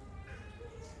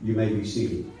 You may be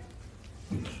seated.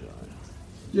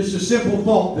 Just a simple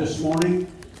thought this morning.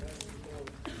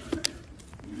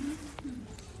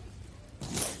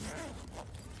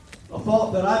 A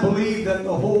thought that I believe that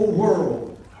the whole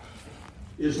world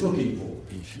is looking for.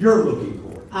 You're looking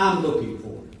for. I'm looking for.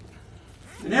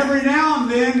 And every now and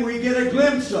then we get a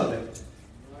glimpse of it.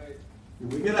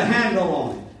 And we get a handle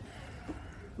on it.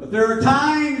 But there are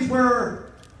times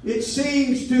where it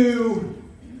seems to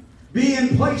be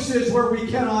in places where we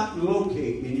cannot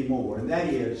locate anymore. And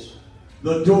that is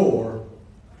the door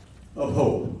of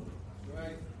hope.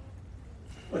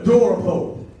 A door of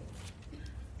hope.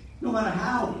 No matter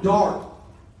how dark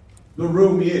the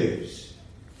room is,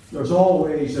 there's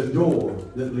always a door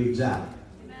that leads out.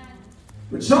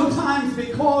 But sometimes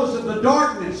because of the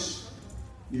darkness,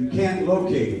 you can't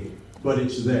locate it, but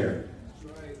it's there.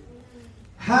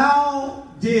 How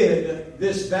did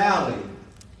this valley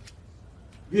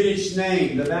get its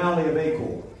name, the Valley of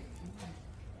Achor?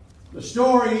 The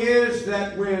story is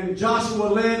that when Joshua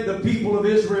led the people of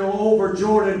Israel over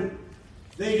Jordan,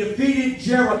 they defeated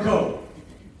Jericho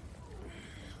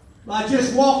by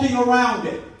just walking around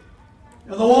it.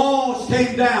 And the walls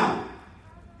came down,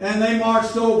 and they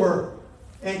marched over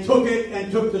and took it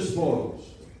and took the spoils.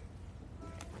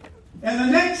 And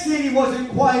the next city wasn't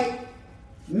quite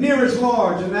near as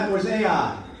large, and that was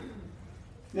Ai.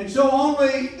 And so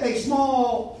only a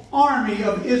small army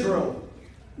of Israel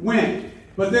went,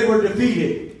 but they were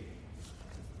defeated.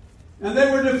 And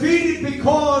they were defeated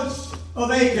because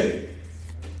of Achan.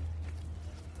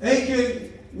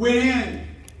 Achan went in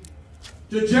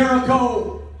to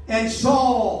Jericho and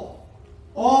saw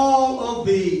all of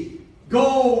the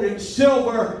gold and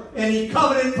silver, and he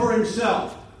coveted it for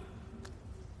himself.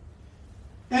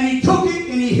 And he took it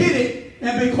and he hid it,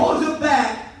 and because of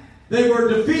that, they were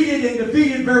defeated, and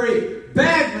defeated very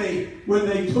badly when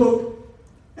they took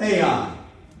Ai.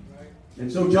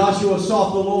 And so Joshua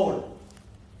sought the Lord.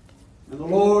 And the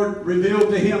Lord revealed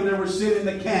to him there was sin in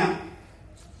the camp.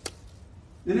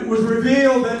 And it was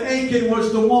revealed that Achan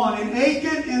was the one. And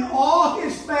Achan and all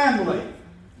his family,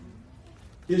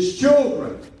 his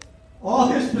children, all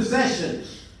his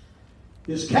possessions,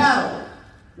 his cattle,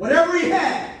 whatever he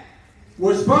had,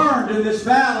 was burned in this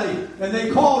valley. And they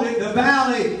called it the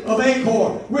Valley of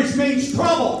Achor, which means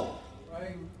trouble.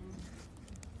 Right.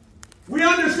 We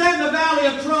understand the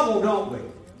Valley of Trouble, don't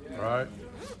we? Right.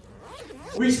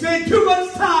 We spend too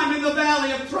much time in the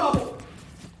Valley of Trouble.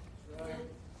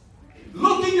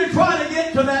 Looking to try to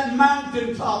get to that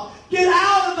mountaintop. Get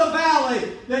out of the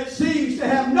valley that seems to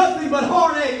have nothing but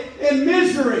heartache and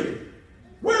misery.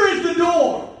 Where is the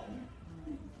door?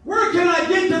 Where can I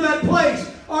get to that place?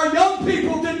 Our young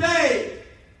people today,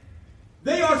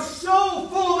 they are so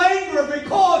full of anger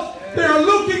because they are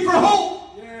looking for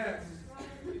hope.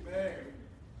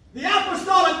 The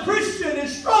apostolic Christian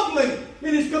is struggling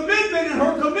in his commitment and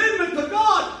her commitment to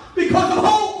God because of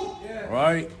hope.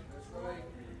 Right.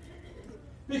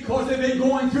 Because they've been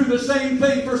going through the same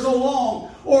thing for so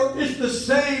long. Or it's the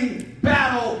same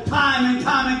battle time and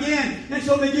time again. And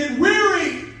so they get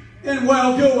weary in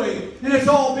well-doing. And it's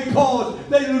all because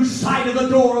they lose sight of the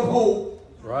door of hope.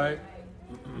 Right.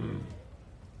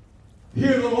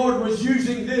 Here the Lord was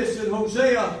using this in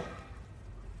Hosea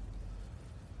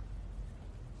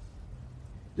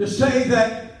to say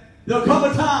that there'll come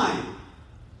a time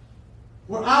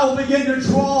where I will begin to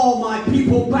draw my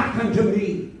people back unto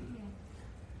me.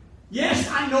 Yes,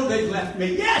 I know they've left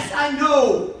me. Yes, I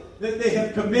know that they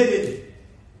have committed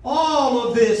all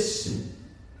of this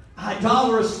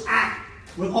idolatrous act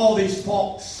with all these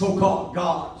false so-called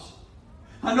gods.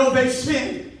 I know they've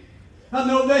sinned. I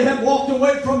know they have walked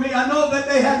away from me. I know that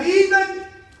they have even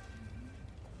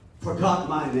forgot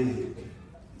my name.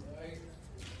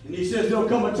 And he says there'll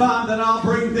come a time that I'll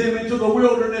bring them into the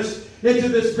wilderness, into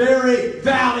this very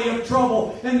valley of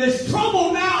trouble. And this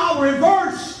trouble now I'll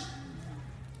reverse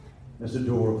as a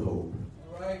door of hope.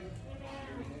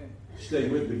 Stay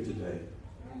with me today.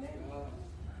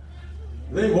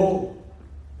 They won't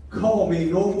call me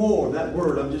no more. That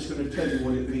word, I'm just going to tell you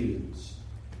what it means.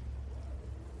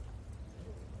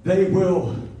 They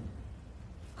will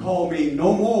call me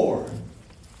no more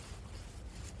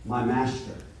my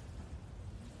master.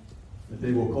 But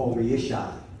they will call me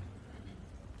Ishai,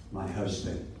 my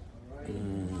husband.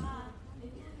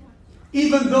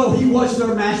 Even though he was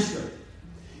their master.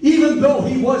 Even though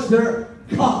he was their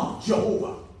God,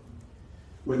 Jehovah.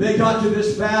 When they got to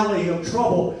this valley of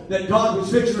trouble that God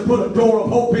was fixing to put a door of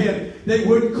hope in, they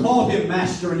wouldn't call him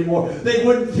master anymore. They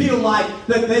wouldn't feel like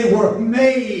that they were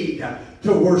made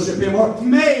to worship him or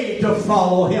made to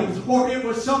follow him, or it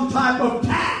was some type of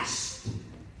task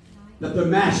that the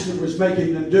master was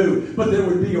making them do. But there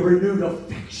would be a renewed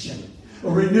affection, a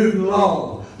renewed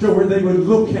love, to where they would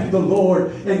look at the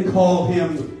Lord and call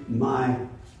him my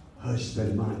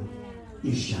husband, my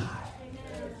Ishai.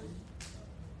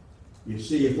 You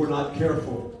see, if we're not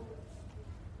careful,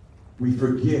 we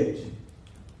forget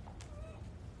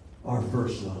our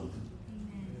first love.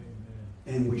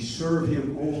 And we serve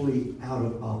him only out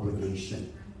of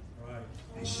obligation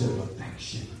instead of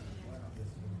affection.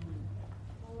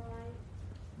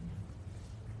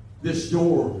 This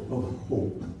door of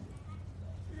hope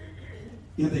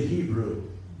in the Hebrew,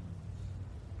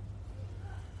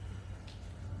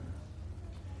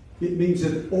 it means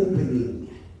an opening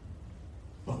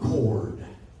a cord.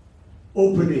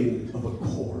 Opening of a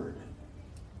cord.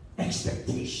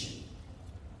 Expectation.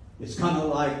 It's kind of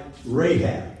like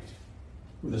Rahab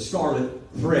with a scarlet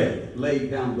thread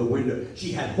laid down the window.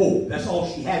 She had hope. That's all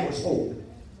she had was hope.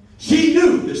 She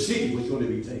knew the city was going to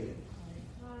be taken.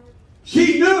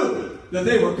 She knew that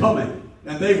they were coming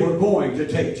and they were going to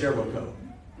take Jericho.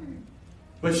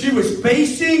 But she was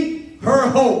basing her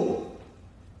hope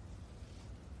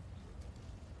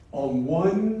on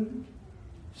one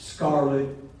scarlet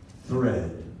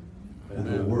thread and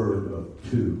the word of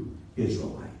two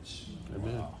Israelites.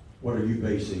 Amen. What are you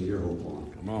basing your hope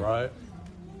on? Come on. Right.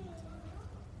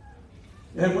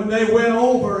 And when they went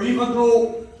over, even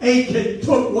though Achan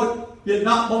took what did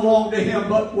not belong to him,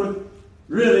 but was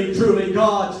really, truly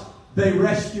God's, they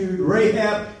rescued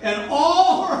Rahab and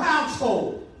all her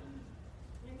household.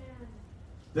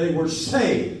 They were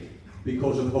saved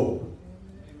because of hope.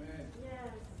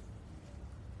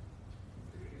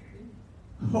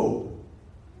 Hope.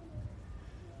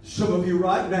 Some of you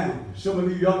right now, some of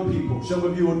you young people, some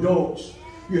of you adults,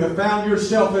 you have found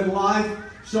yourself in life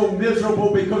so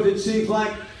miserable because it seems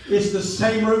like it's the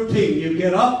same routine. You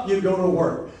get up, you go to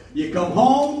work. You come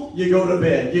home, you go to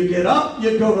bed. You get up,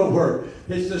 you go to work.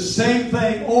 It's the same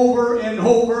thing over and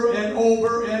over and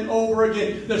over and over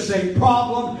again. The same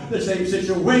problem, the same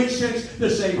situations, the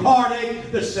same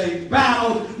heartache, the same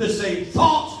battles, the same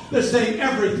thoughts, the same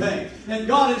everything. And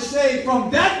God is saying from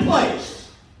that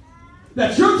place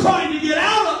that you're trying to get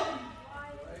out of,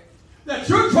 that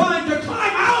you're trying to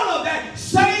climb out of that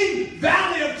same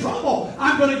valley of trouble,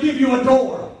 I'm going to give you a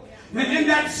door. And in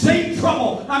that same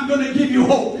trouble, I'm going to give you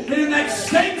hope. And in that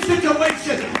same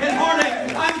situation and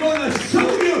heartache, I'm going to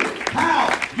show you how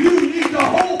you need the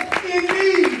hope in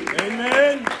me.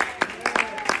 Amen.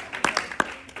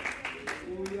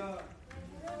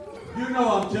 You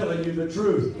know I'm telling you the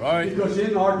truth. Right. Because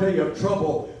in our day of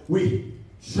trouble, we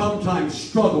sometimes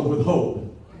struggle with hope.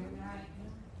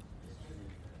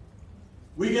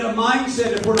 We get a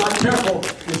mindset, if we're not careful,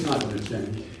 it's not going to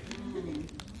change.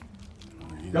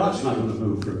 God's not going to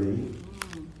move for me.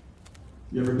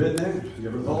 You ever been there? You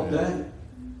ever thought that?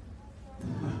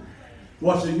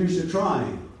 What's the use of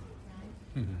trying?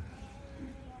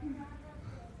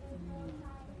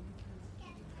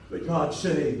 But God's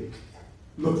saying,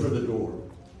 look for the door.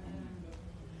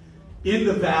 In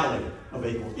the valley of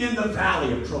Achor, in the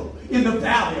valley of trouble, in the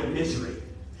valley of misery,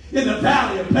 in the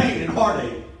valley of pain and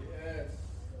heartache.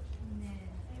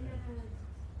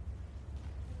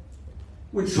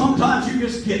 When sometimes you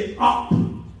just get up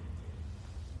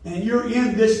and you're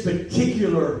in this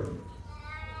particular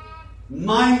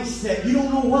mindset. You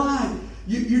don't know why.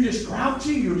 You're just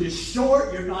grouchy, you're just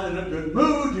short, you're not in a good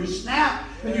mood, you snap,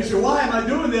 and you say, why am I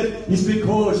doing this? It's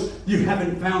because you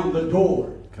haven't found the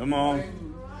door. Come on.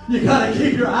 You got to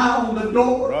keep your eye on the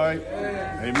door. Right.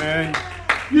 Amen.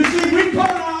 You see, we turn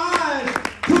our eyes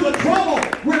to the trouble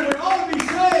when we ought to be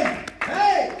saying,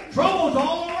 hey, trouble's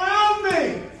all around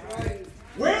me.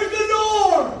 Where's the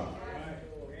door?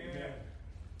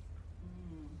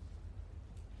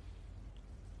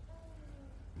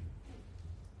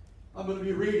 I'm going to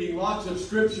be reading lots of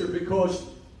scripture because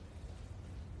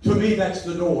to me that's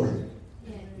the door.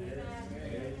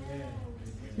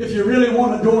 If you really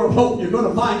want a door of hope, you're going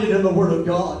to find it in the Word of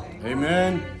God.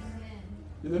 Amen.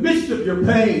 In the midst of your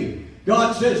pain,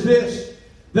 God says this,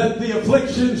 that the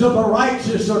afflictions of the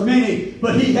righteous are many,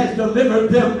 but He has delivered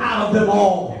them out of them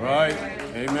all. Right.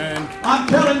 Amen. I'm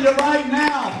telling you right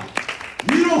now,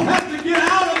 you don't have to get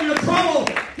out of your trouble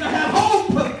to have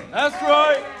hope. That's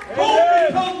right. Hope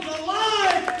becomes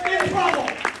alive in trouble.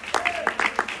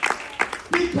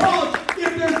 Because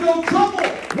if there's no trouble,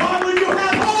 why would you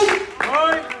have hope?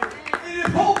 Right. And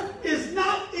if hope is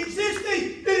not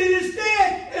existing, then it is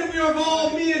dead. And we are all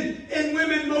men and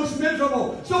women most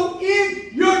miserable. So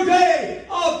in your day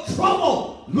of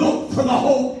trouble, look for the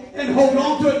hope and hold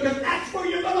on to it, because that's where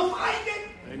you're going to find it.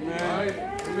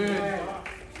 Amen. Amen.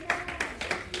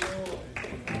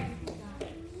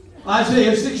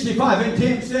 Isaiah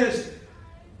 65:10 says,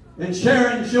 and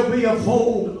Sharon shall be a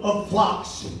fold of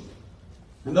flocks,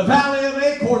 and the valley of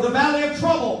Achor, the valley of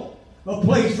trouble, a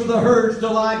place for the herds to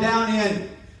lie down in,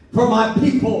 for my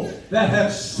people that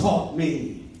have sought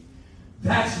me.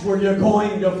 That's where you're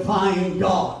going to find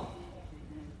God.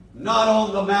 Not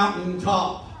on the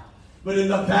mountaintop, but in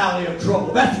the valley of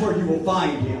trouble. That's where you will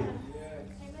find Him.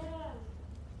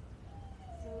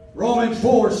 Romans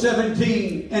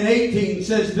 4:17 and 18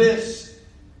 says this,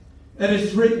 and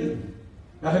it's written,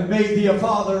 I have made thee a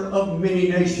father of many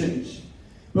nations,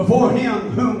 before Him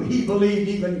whom he believed,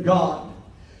 even God,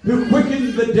 who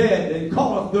quickened the dead and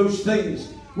calleth those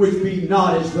things which be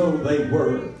not as though they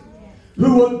were,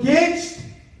 who against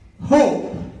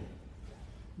hope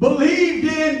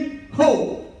believed in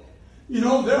hope. You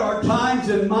know, there are times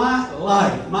in my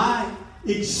life, my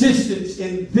existence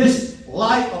in this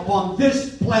life upon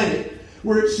this planet,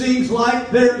 where it seems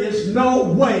like there is no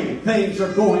way things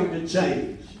are going to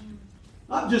change.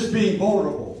 I'm just being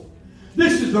vulnerable.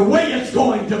 This is the way it's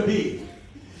going to be.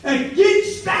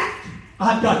 Against that,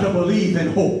 I've got to believe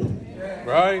in hope.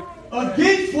 Right.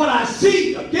 Against what I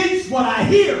see, against what I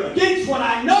hear, against what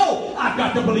I know, I've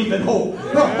got to believe in hope.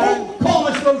 For hope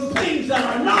calls those things that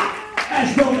are not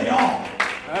as though they are.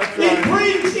 That's It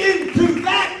right. brings into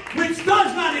that which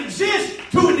does not exist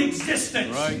to an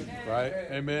existence. Right. Right.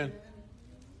 Amen.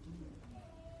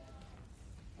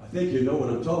 I think you know what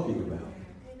I'm talking about.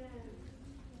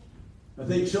 I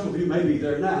think some of you may be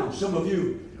there now. Some of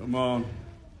you Come on.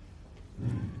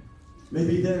 may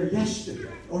be there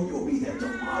yesterday, or you'll be there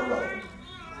tomorrow.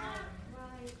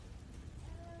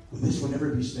 Will this one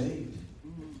ever be saved?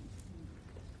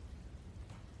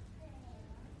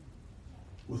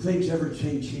 Will things ever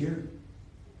change here?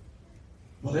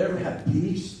 Will they ever have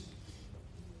peace?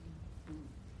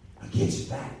 Against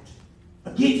that,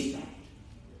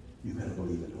 you got to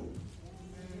believe in hope.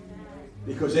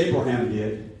 Because Abraham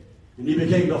did, and he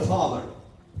became the father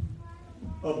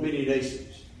of many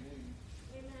nations.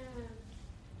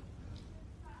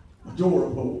 A door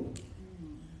of hope.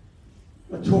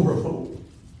 A door of hope.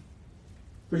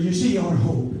 For you see, our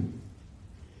hope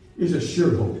is a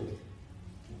sure hope.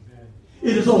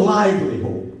 It is a lively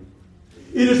hope.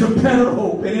 It is a better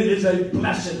hope, and it is a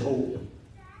blessed hope.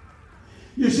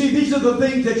 You see, these are the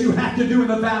things that you have to do in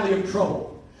the valley of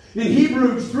trouble. In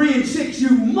Hebrews 3 and 6, you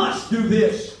must do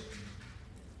this.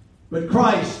 But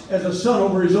Christ, as a son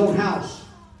over his own house,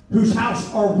 whose house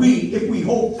are we if we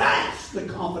hold fast the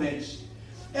confidence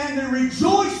and the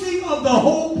rejoicing of the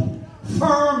hope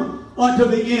firm unto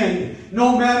the end.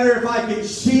 No matter if I can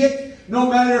see it, no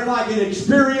matter if I can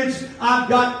experience, I've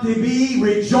got to be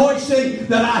rejoicing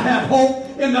that I have hope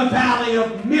in the valley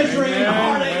of misery and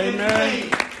heartache and pain.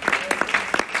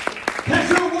 Has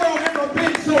your world ever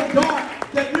been so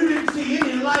dark that you didn't see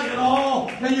any light at all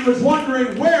and you was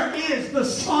wondering, where is the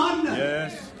sun?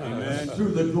 Yes. Amen. It's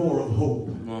through the door of hope.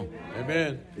 Come on.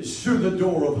 Amen. It's through the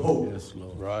door of hope. Yes,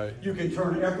 Lord. Right. You can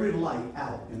turn every light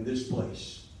out in this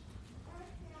place,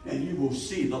 and you will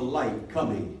see the light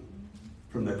coming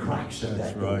from the cracks of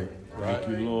that door. Right. Thank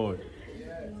you, Lord.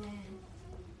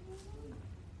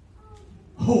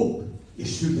 Hope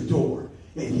is through the door.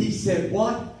 And he said,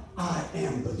 what? I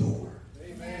am the door.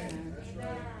 Amen. That's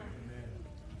right.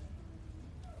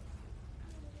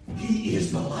 He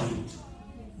is the light.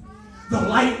 The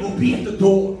light will be at the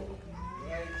door.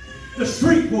 The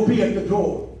street will be at the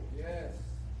door.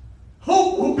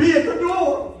 Hope will be at the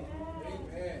door.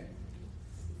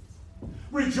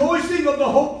 Rejoicing of the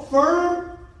hope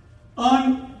firm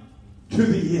unto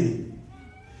the end.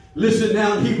 Listen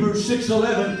now in Hebrews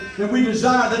 6:11, and we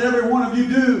desire that every one of you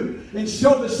do and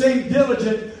show the same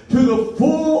diligence to the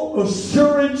full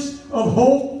assurance of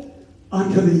hope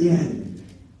unto the end.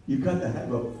 You've got to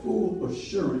have a full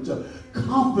assurance, a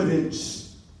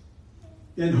confidence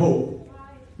in hope.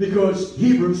 Because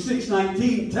Hebrews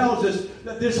 6:19 tells us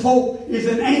that this hope is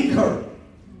an anchor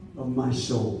of my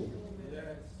soul.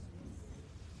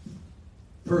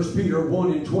 1 Peter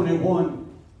 1 and 21,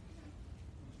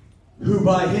 who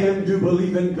by him do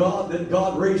believe in God, that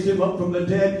God raised him up from the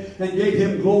dead and gave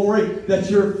him glory, that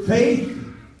your faith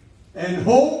and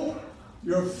hope,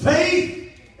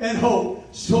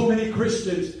 so many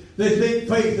Christians, they think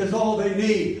faith is all they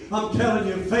need. I'm telling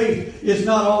you, faith is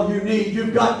not all you need.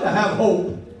 You've got to have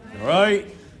hope. Right.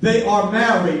 They are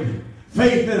married.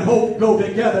 Faith and hope go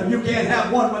together. You can't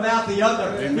have one without the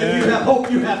other. Amen. If you have hope,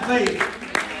 you have faith.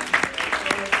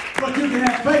 But you can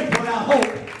have faith without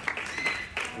hope.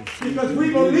 Because we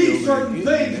believe certain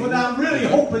things without really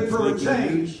hoping for a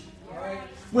change.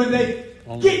 When they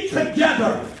get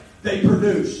together, they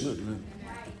produce.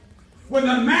 When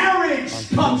the marriage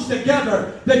comes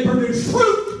together, they produce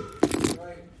fruit.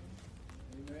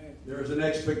 There is an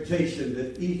expectation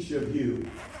that each of you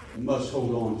must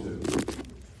hold on to.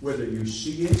 Whether you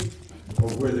see it, or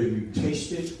whether you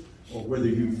taste it, or whether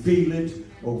you feel it,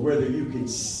 or whether you can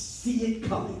see it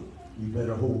coming, you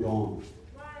better hold on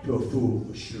to a full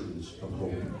assurance of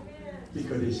hope.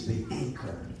 Because it's the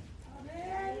anchor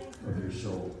of your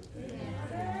soul.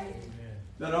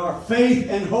 That our faith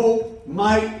and hope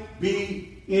might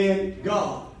be in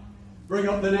God. Bring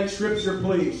up the next scripture,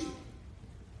 please.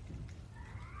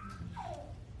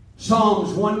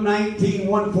 Psalms 119,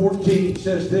 114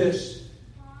 says this.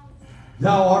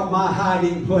 Thou art my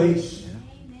hiding place,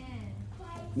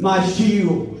 my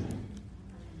shield.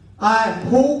 I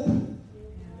hope.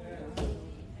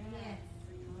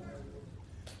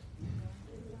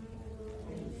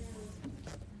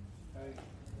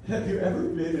 Have you ever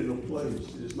been in a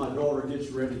place, as my daughter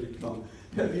gets ready to come,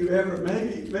 have you ever,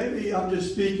 maybe I'm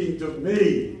just speaking to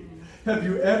me, have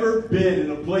you ever been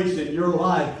in a place in your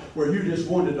life where you just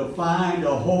wanted to find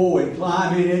a hole and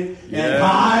climb in it and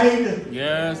hide?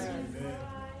 Yes.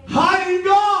 Hide in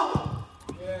God.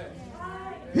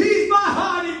 He's my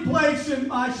hiding place and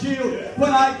my shield.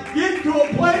 When I get to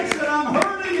a place that I'm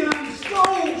hurting and I'm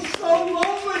so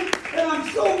lonely and I'm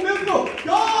so miserable,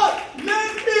 God,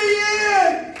 let me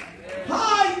in.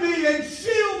 Hide me and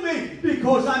shield me,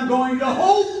 because I'm going to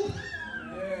hope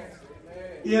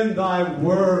in thy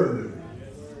word.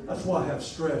 That's why I have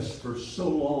stressed for so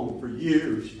long, for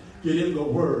years. Get in the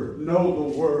Word. Know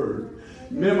the Word.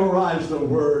 Memorize the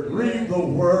Word. Read the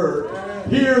Word.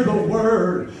 Hear the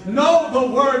Word. Know the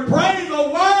Word. Pray the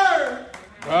Word.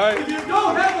 Right. If you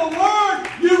don't have the Word,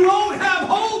 you won't have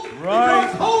hope. Right.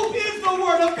 Because hope is the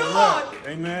Word of God.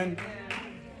 Amen.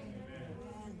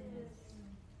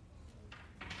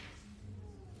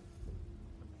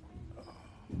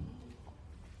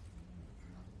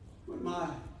 When my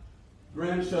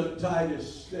grandson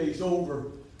Titus stays over,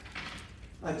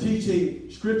 I teach him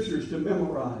scriptures to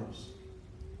memorize.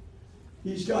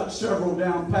 He's got several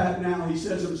down pat now. He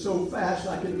says them so fast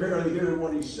I can barely hear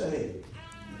what he's saying.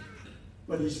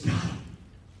 But he's got them.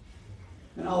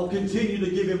 And I'll continue to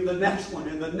give him the next one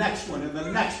and the next one and the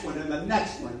next one and the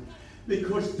next one.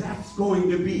 Because that's going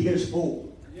to be his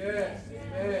hope. Yes.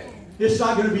 Amen. It's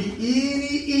not going to be any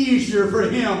easier for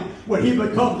him when he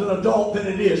becomes an adult than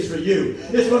it is for you.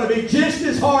 It's going to be just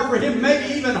as hard for him,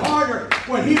 maybe even harder,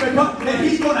 when he becomes, and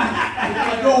he's going to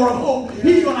have a door of hope.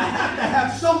 He's going to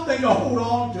have something to hold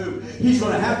on to. He's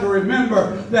going to have to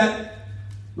remember that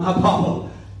my Papa,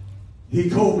 he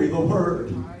told me the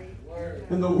Word.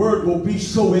 And the Word will be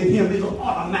so in him, it'll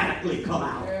automatically come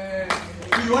out.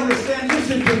 Do you understand?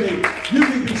 Listen to me. You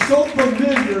can be so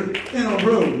familiar in a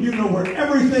room. You know where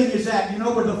everything is at. You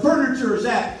know where the furniture is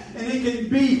at. And it can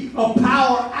be a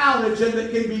power outage and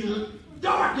it can be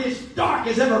dark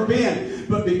as ever been.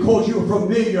 But because you're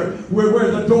familiar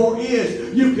where the door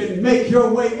is, you can make your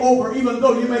way over, even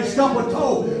though you may stump a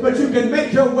toe, but you can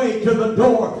make your way to the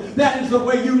door. That is the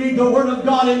way you need the Word of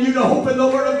God, and you to hope in the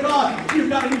Word of God. You've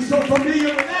got to be so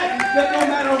familiar with that no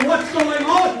matter what's going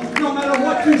on, no matter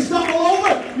what you stumble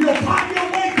over, you'll find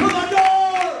your way to the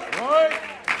door. Right.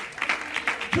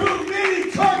 Too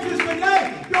many churches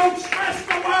today don't stress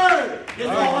the Word. It's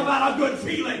all about a good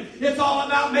feeling. It's all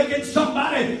about making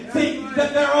somebody think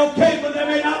that they're okay, but they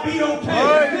may not be okay.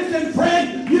 Right. Listen,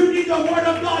 friend, you need the Word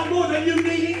of God more than you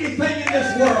need anything in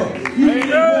this world. You need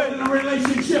it more than a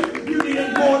relationship. You need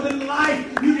it more than life.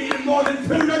 You need it more than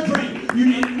food or drink. You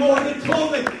need it more than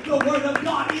clothing. The Word of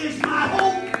God is my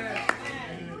hope.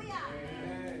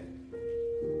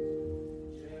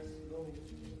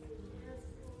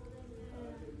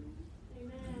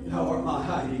 Thou art my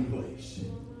hiding place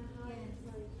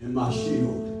and my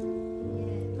shield.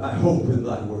 I hope in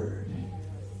thy word.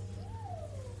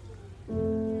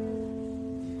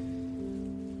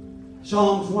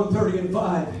 Psalms 130 and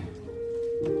 5.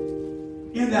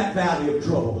 In that valley of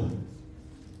trouble.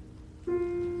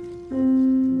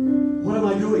 What am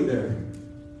I doing there?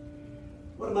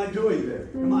 What am I doing there?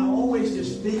 Am I always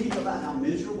just thinking about how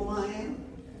miserable I am?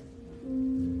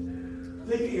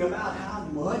 Thinking about how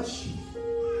much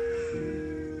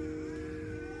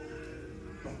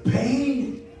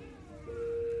pain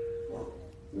or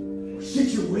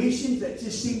situations that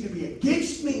just seem to be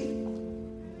against me.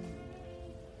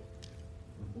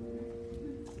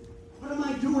 What am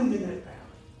I doing in that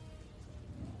valley?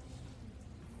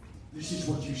 This is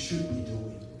what you should be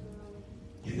doing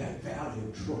in that valley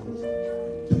of trouble.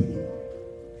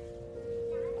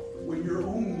 When your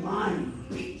own mind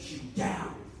beats you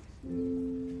down,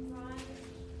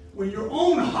 when your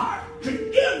own heart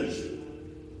condemns you,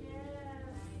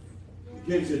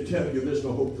 begins to tell you there's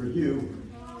no hope for you.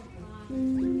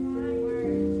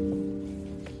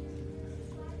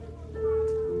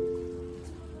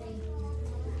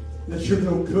 That you're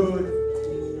no good.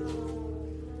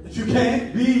 That you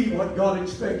can't be what God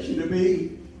expects you to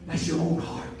be. That's your own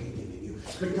heart condemning you.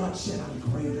 But God said, I'm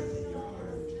greater than your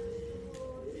heart.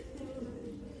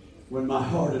 When my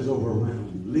heart is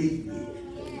overwhelmed, lead me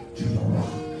to the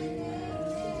rock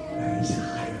that is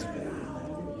higher than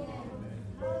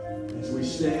I. As we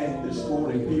stand this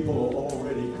morning, people are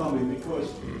already coming because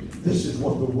this is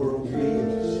what the world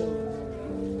needs.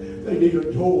 They need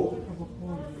a door,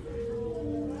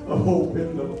 a hope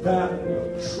in the valley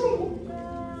of trouble.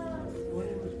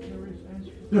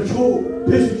 They're so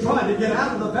busy trying to get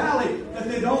out of the valley that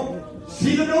they don't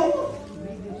see the door.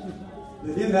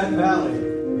 That in that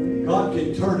valley, God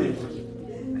can turn it.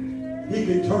 He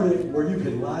can turn it where you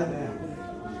can lie down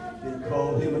and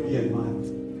call him again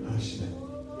my husband.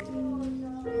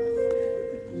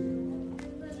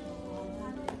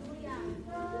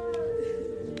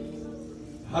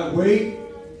 I wait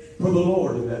for the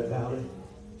Lord in that valley.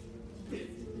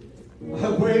 I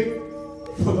wait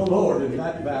for the Lord in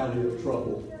that valley of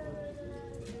trouble.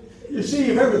 You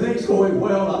see, if everything's going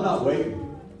well, I'm not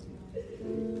waiting.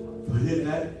 But in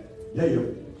that day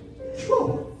of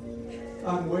trouble,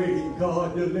 I'm waiting.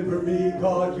 God, deliver me.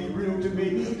 God, be real to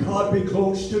me. God, be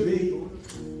close to me.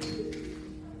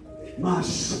 My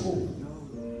soul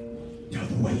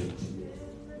doth wait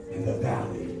in the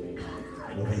valley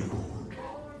of Achor.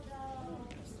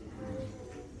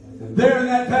 And there in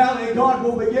that valley, God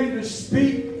will begin to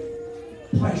speak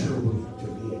pleasurably to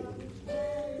me.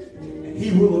 And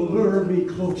He will allure me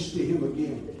close to Him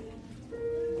again.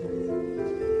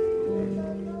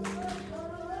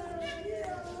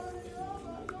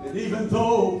 And even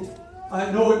though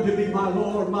I know Him to be my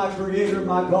Lord, my Creator,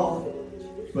 my God,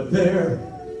 but there'll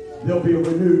be a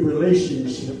renewed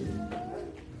relationship,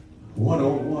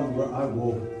 one-on-one, where I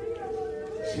will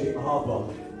say, Abba,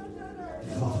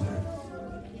 Father.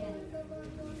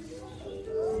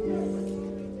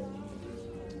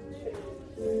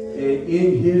 And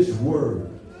in His Word,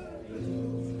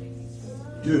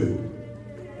 do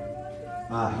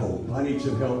I hope. I need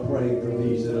some help praying for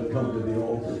these that have come to the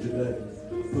altar today.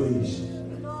 Please.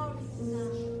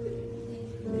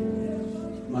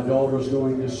 My daughter's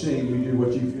going to sing. You do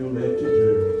what you feel led to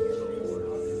do.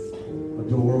 A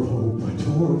door of hope, a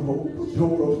door of hope, a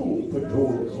door of hope, a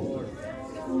door of hope.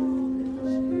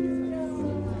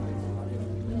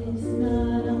 It's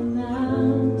not a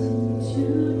mountain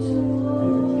too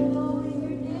tall.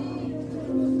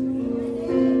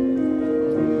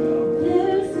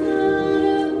 There's not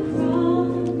a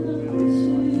problem too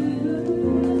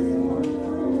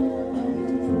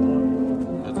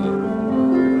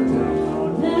small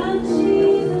that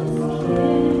Jesus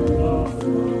can't solve.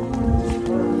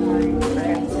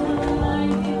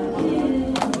 Time you get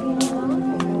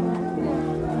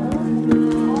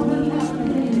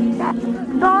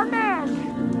it.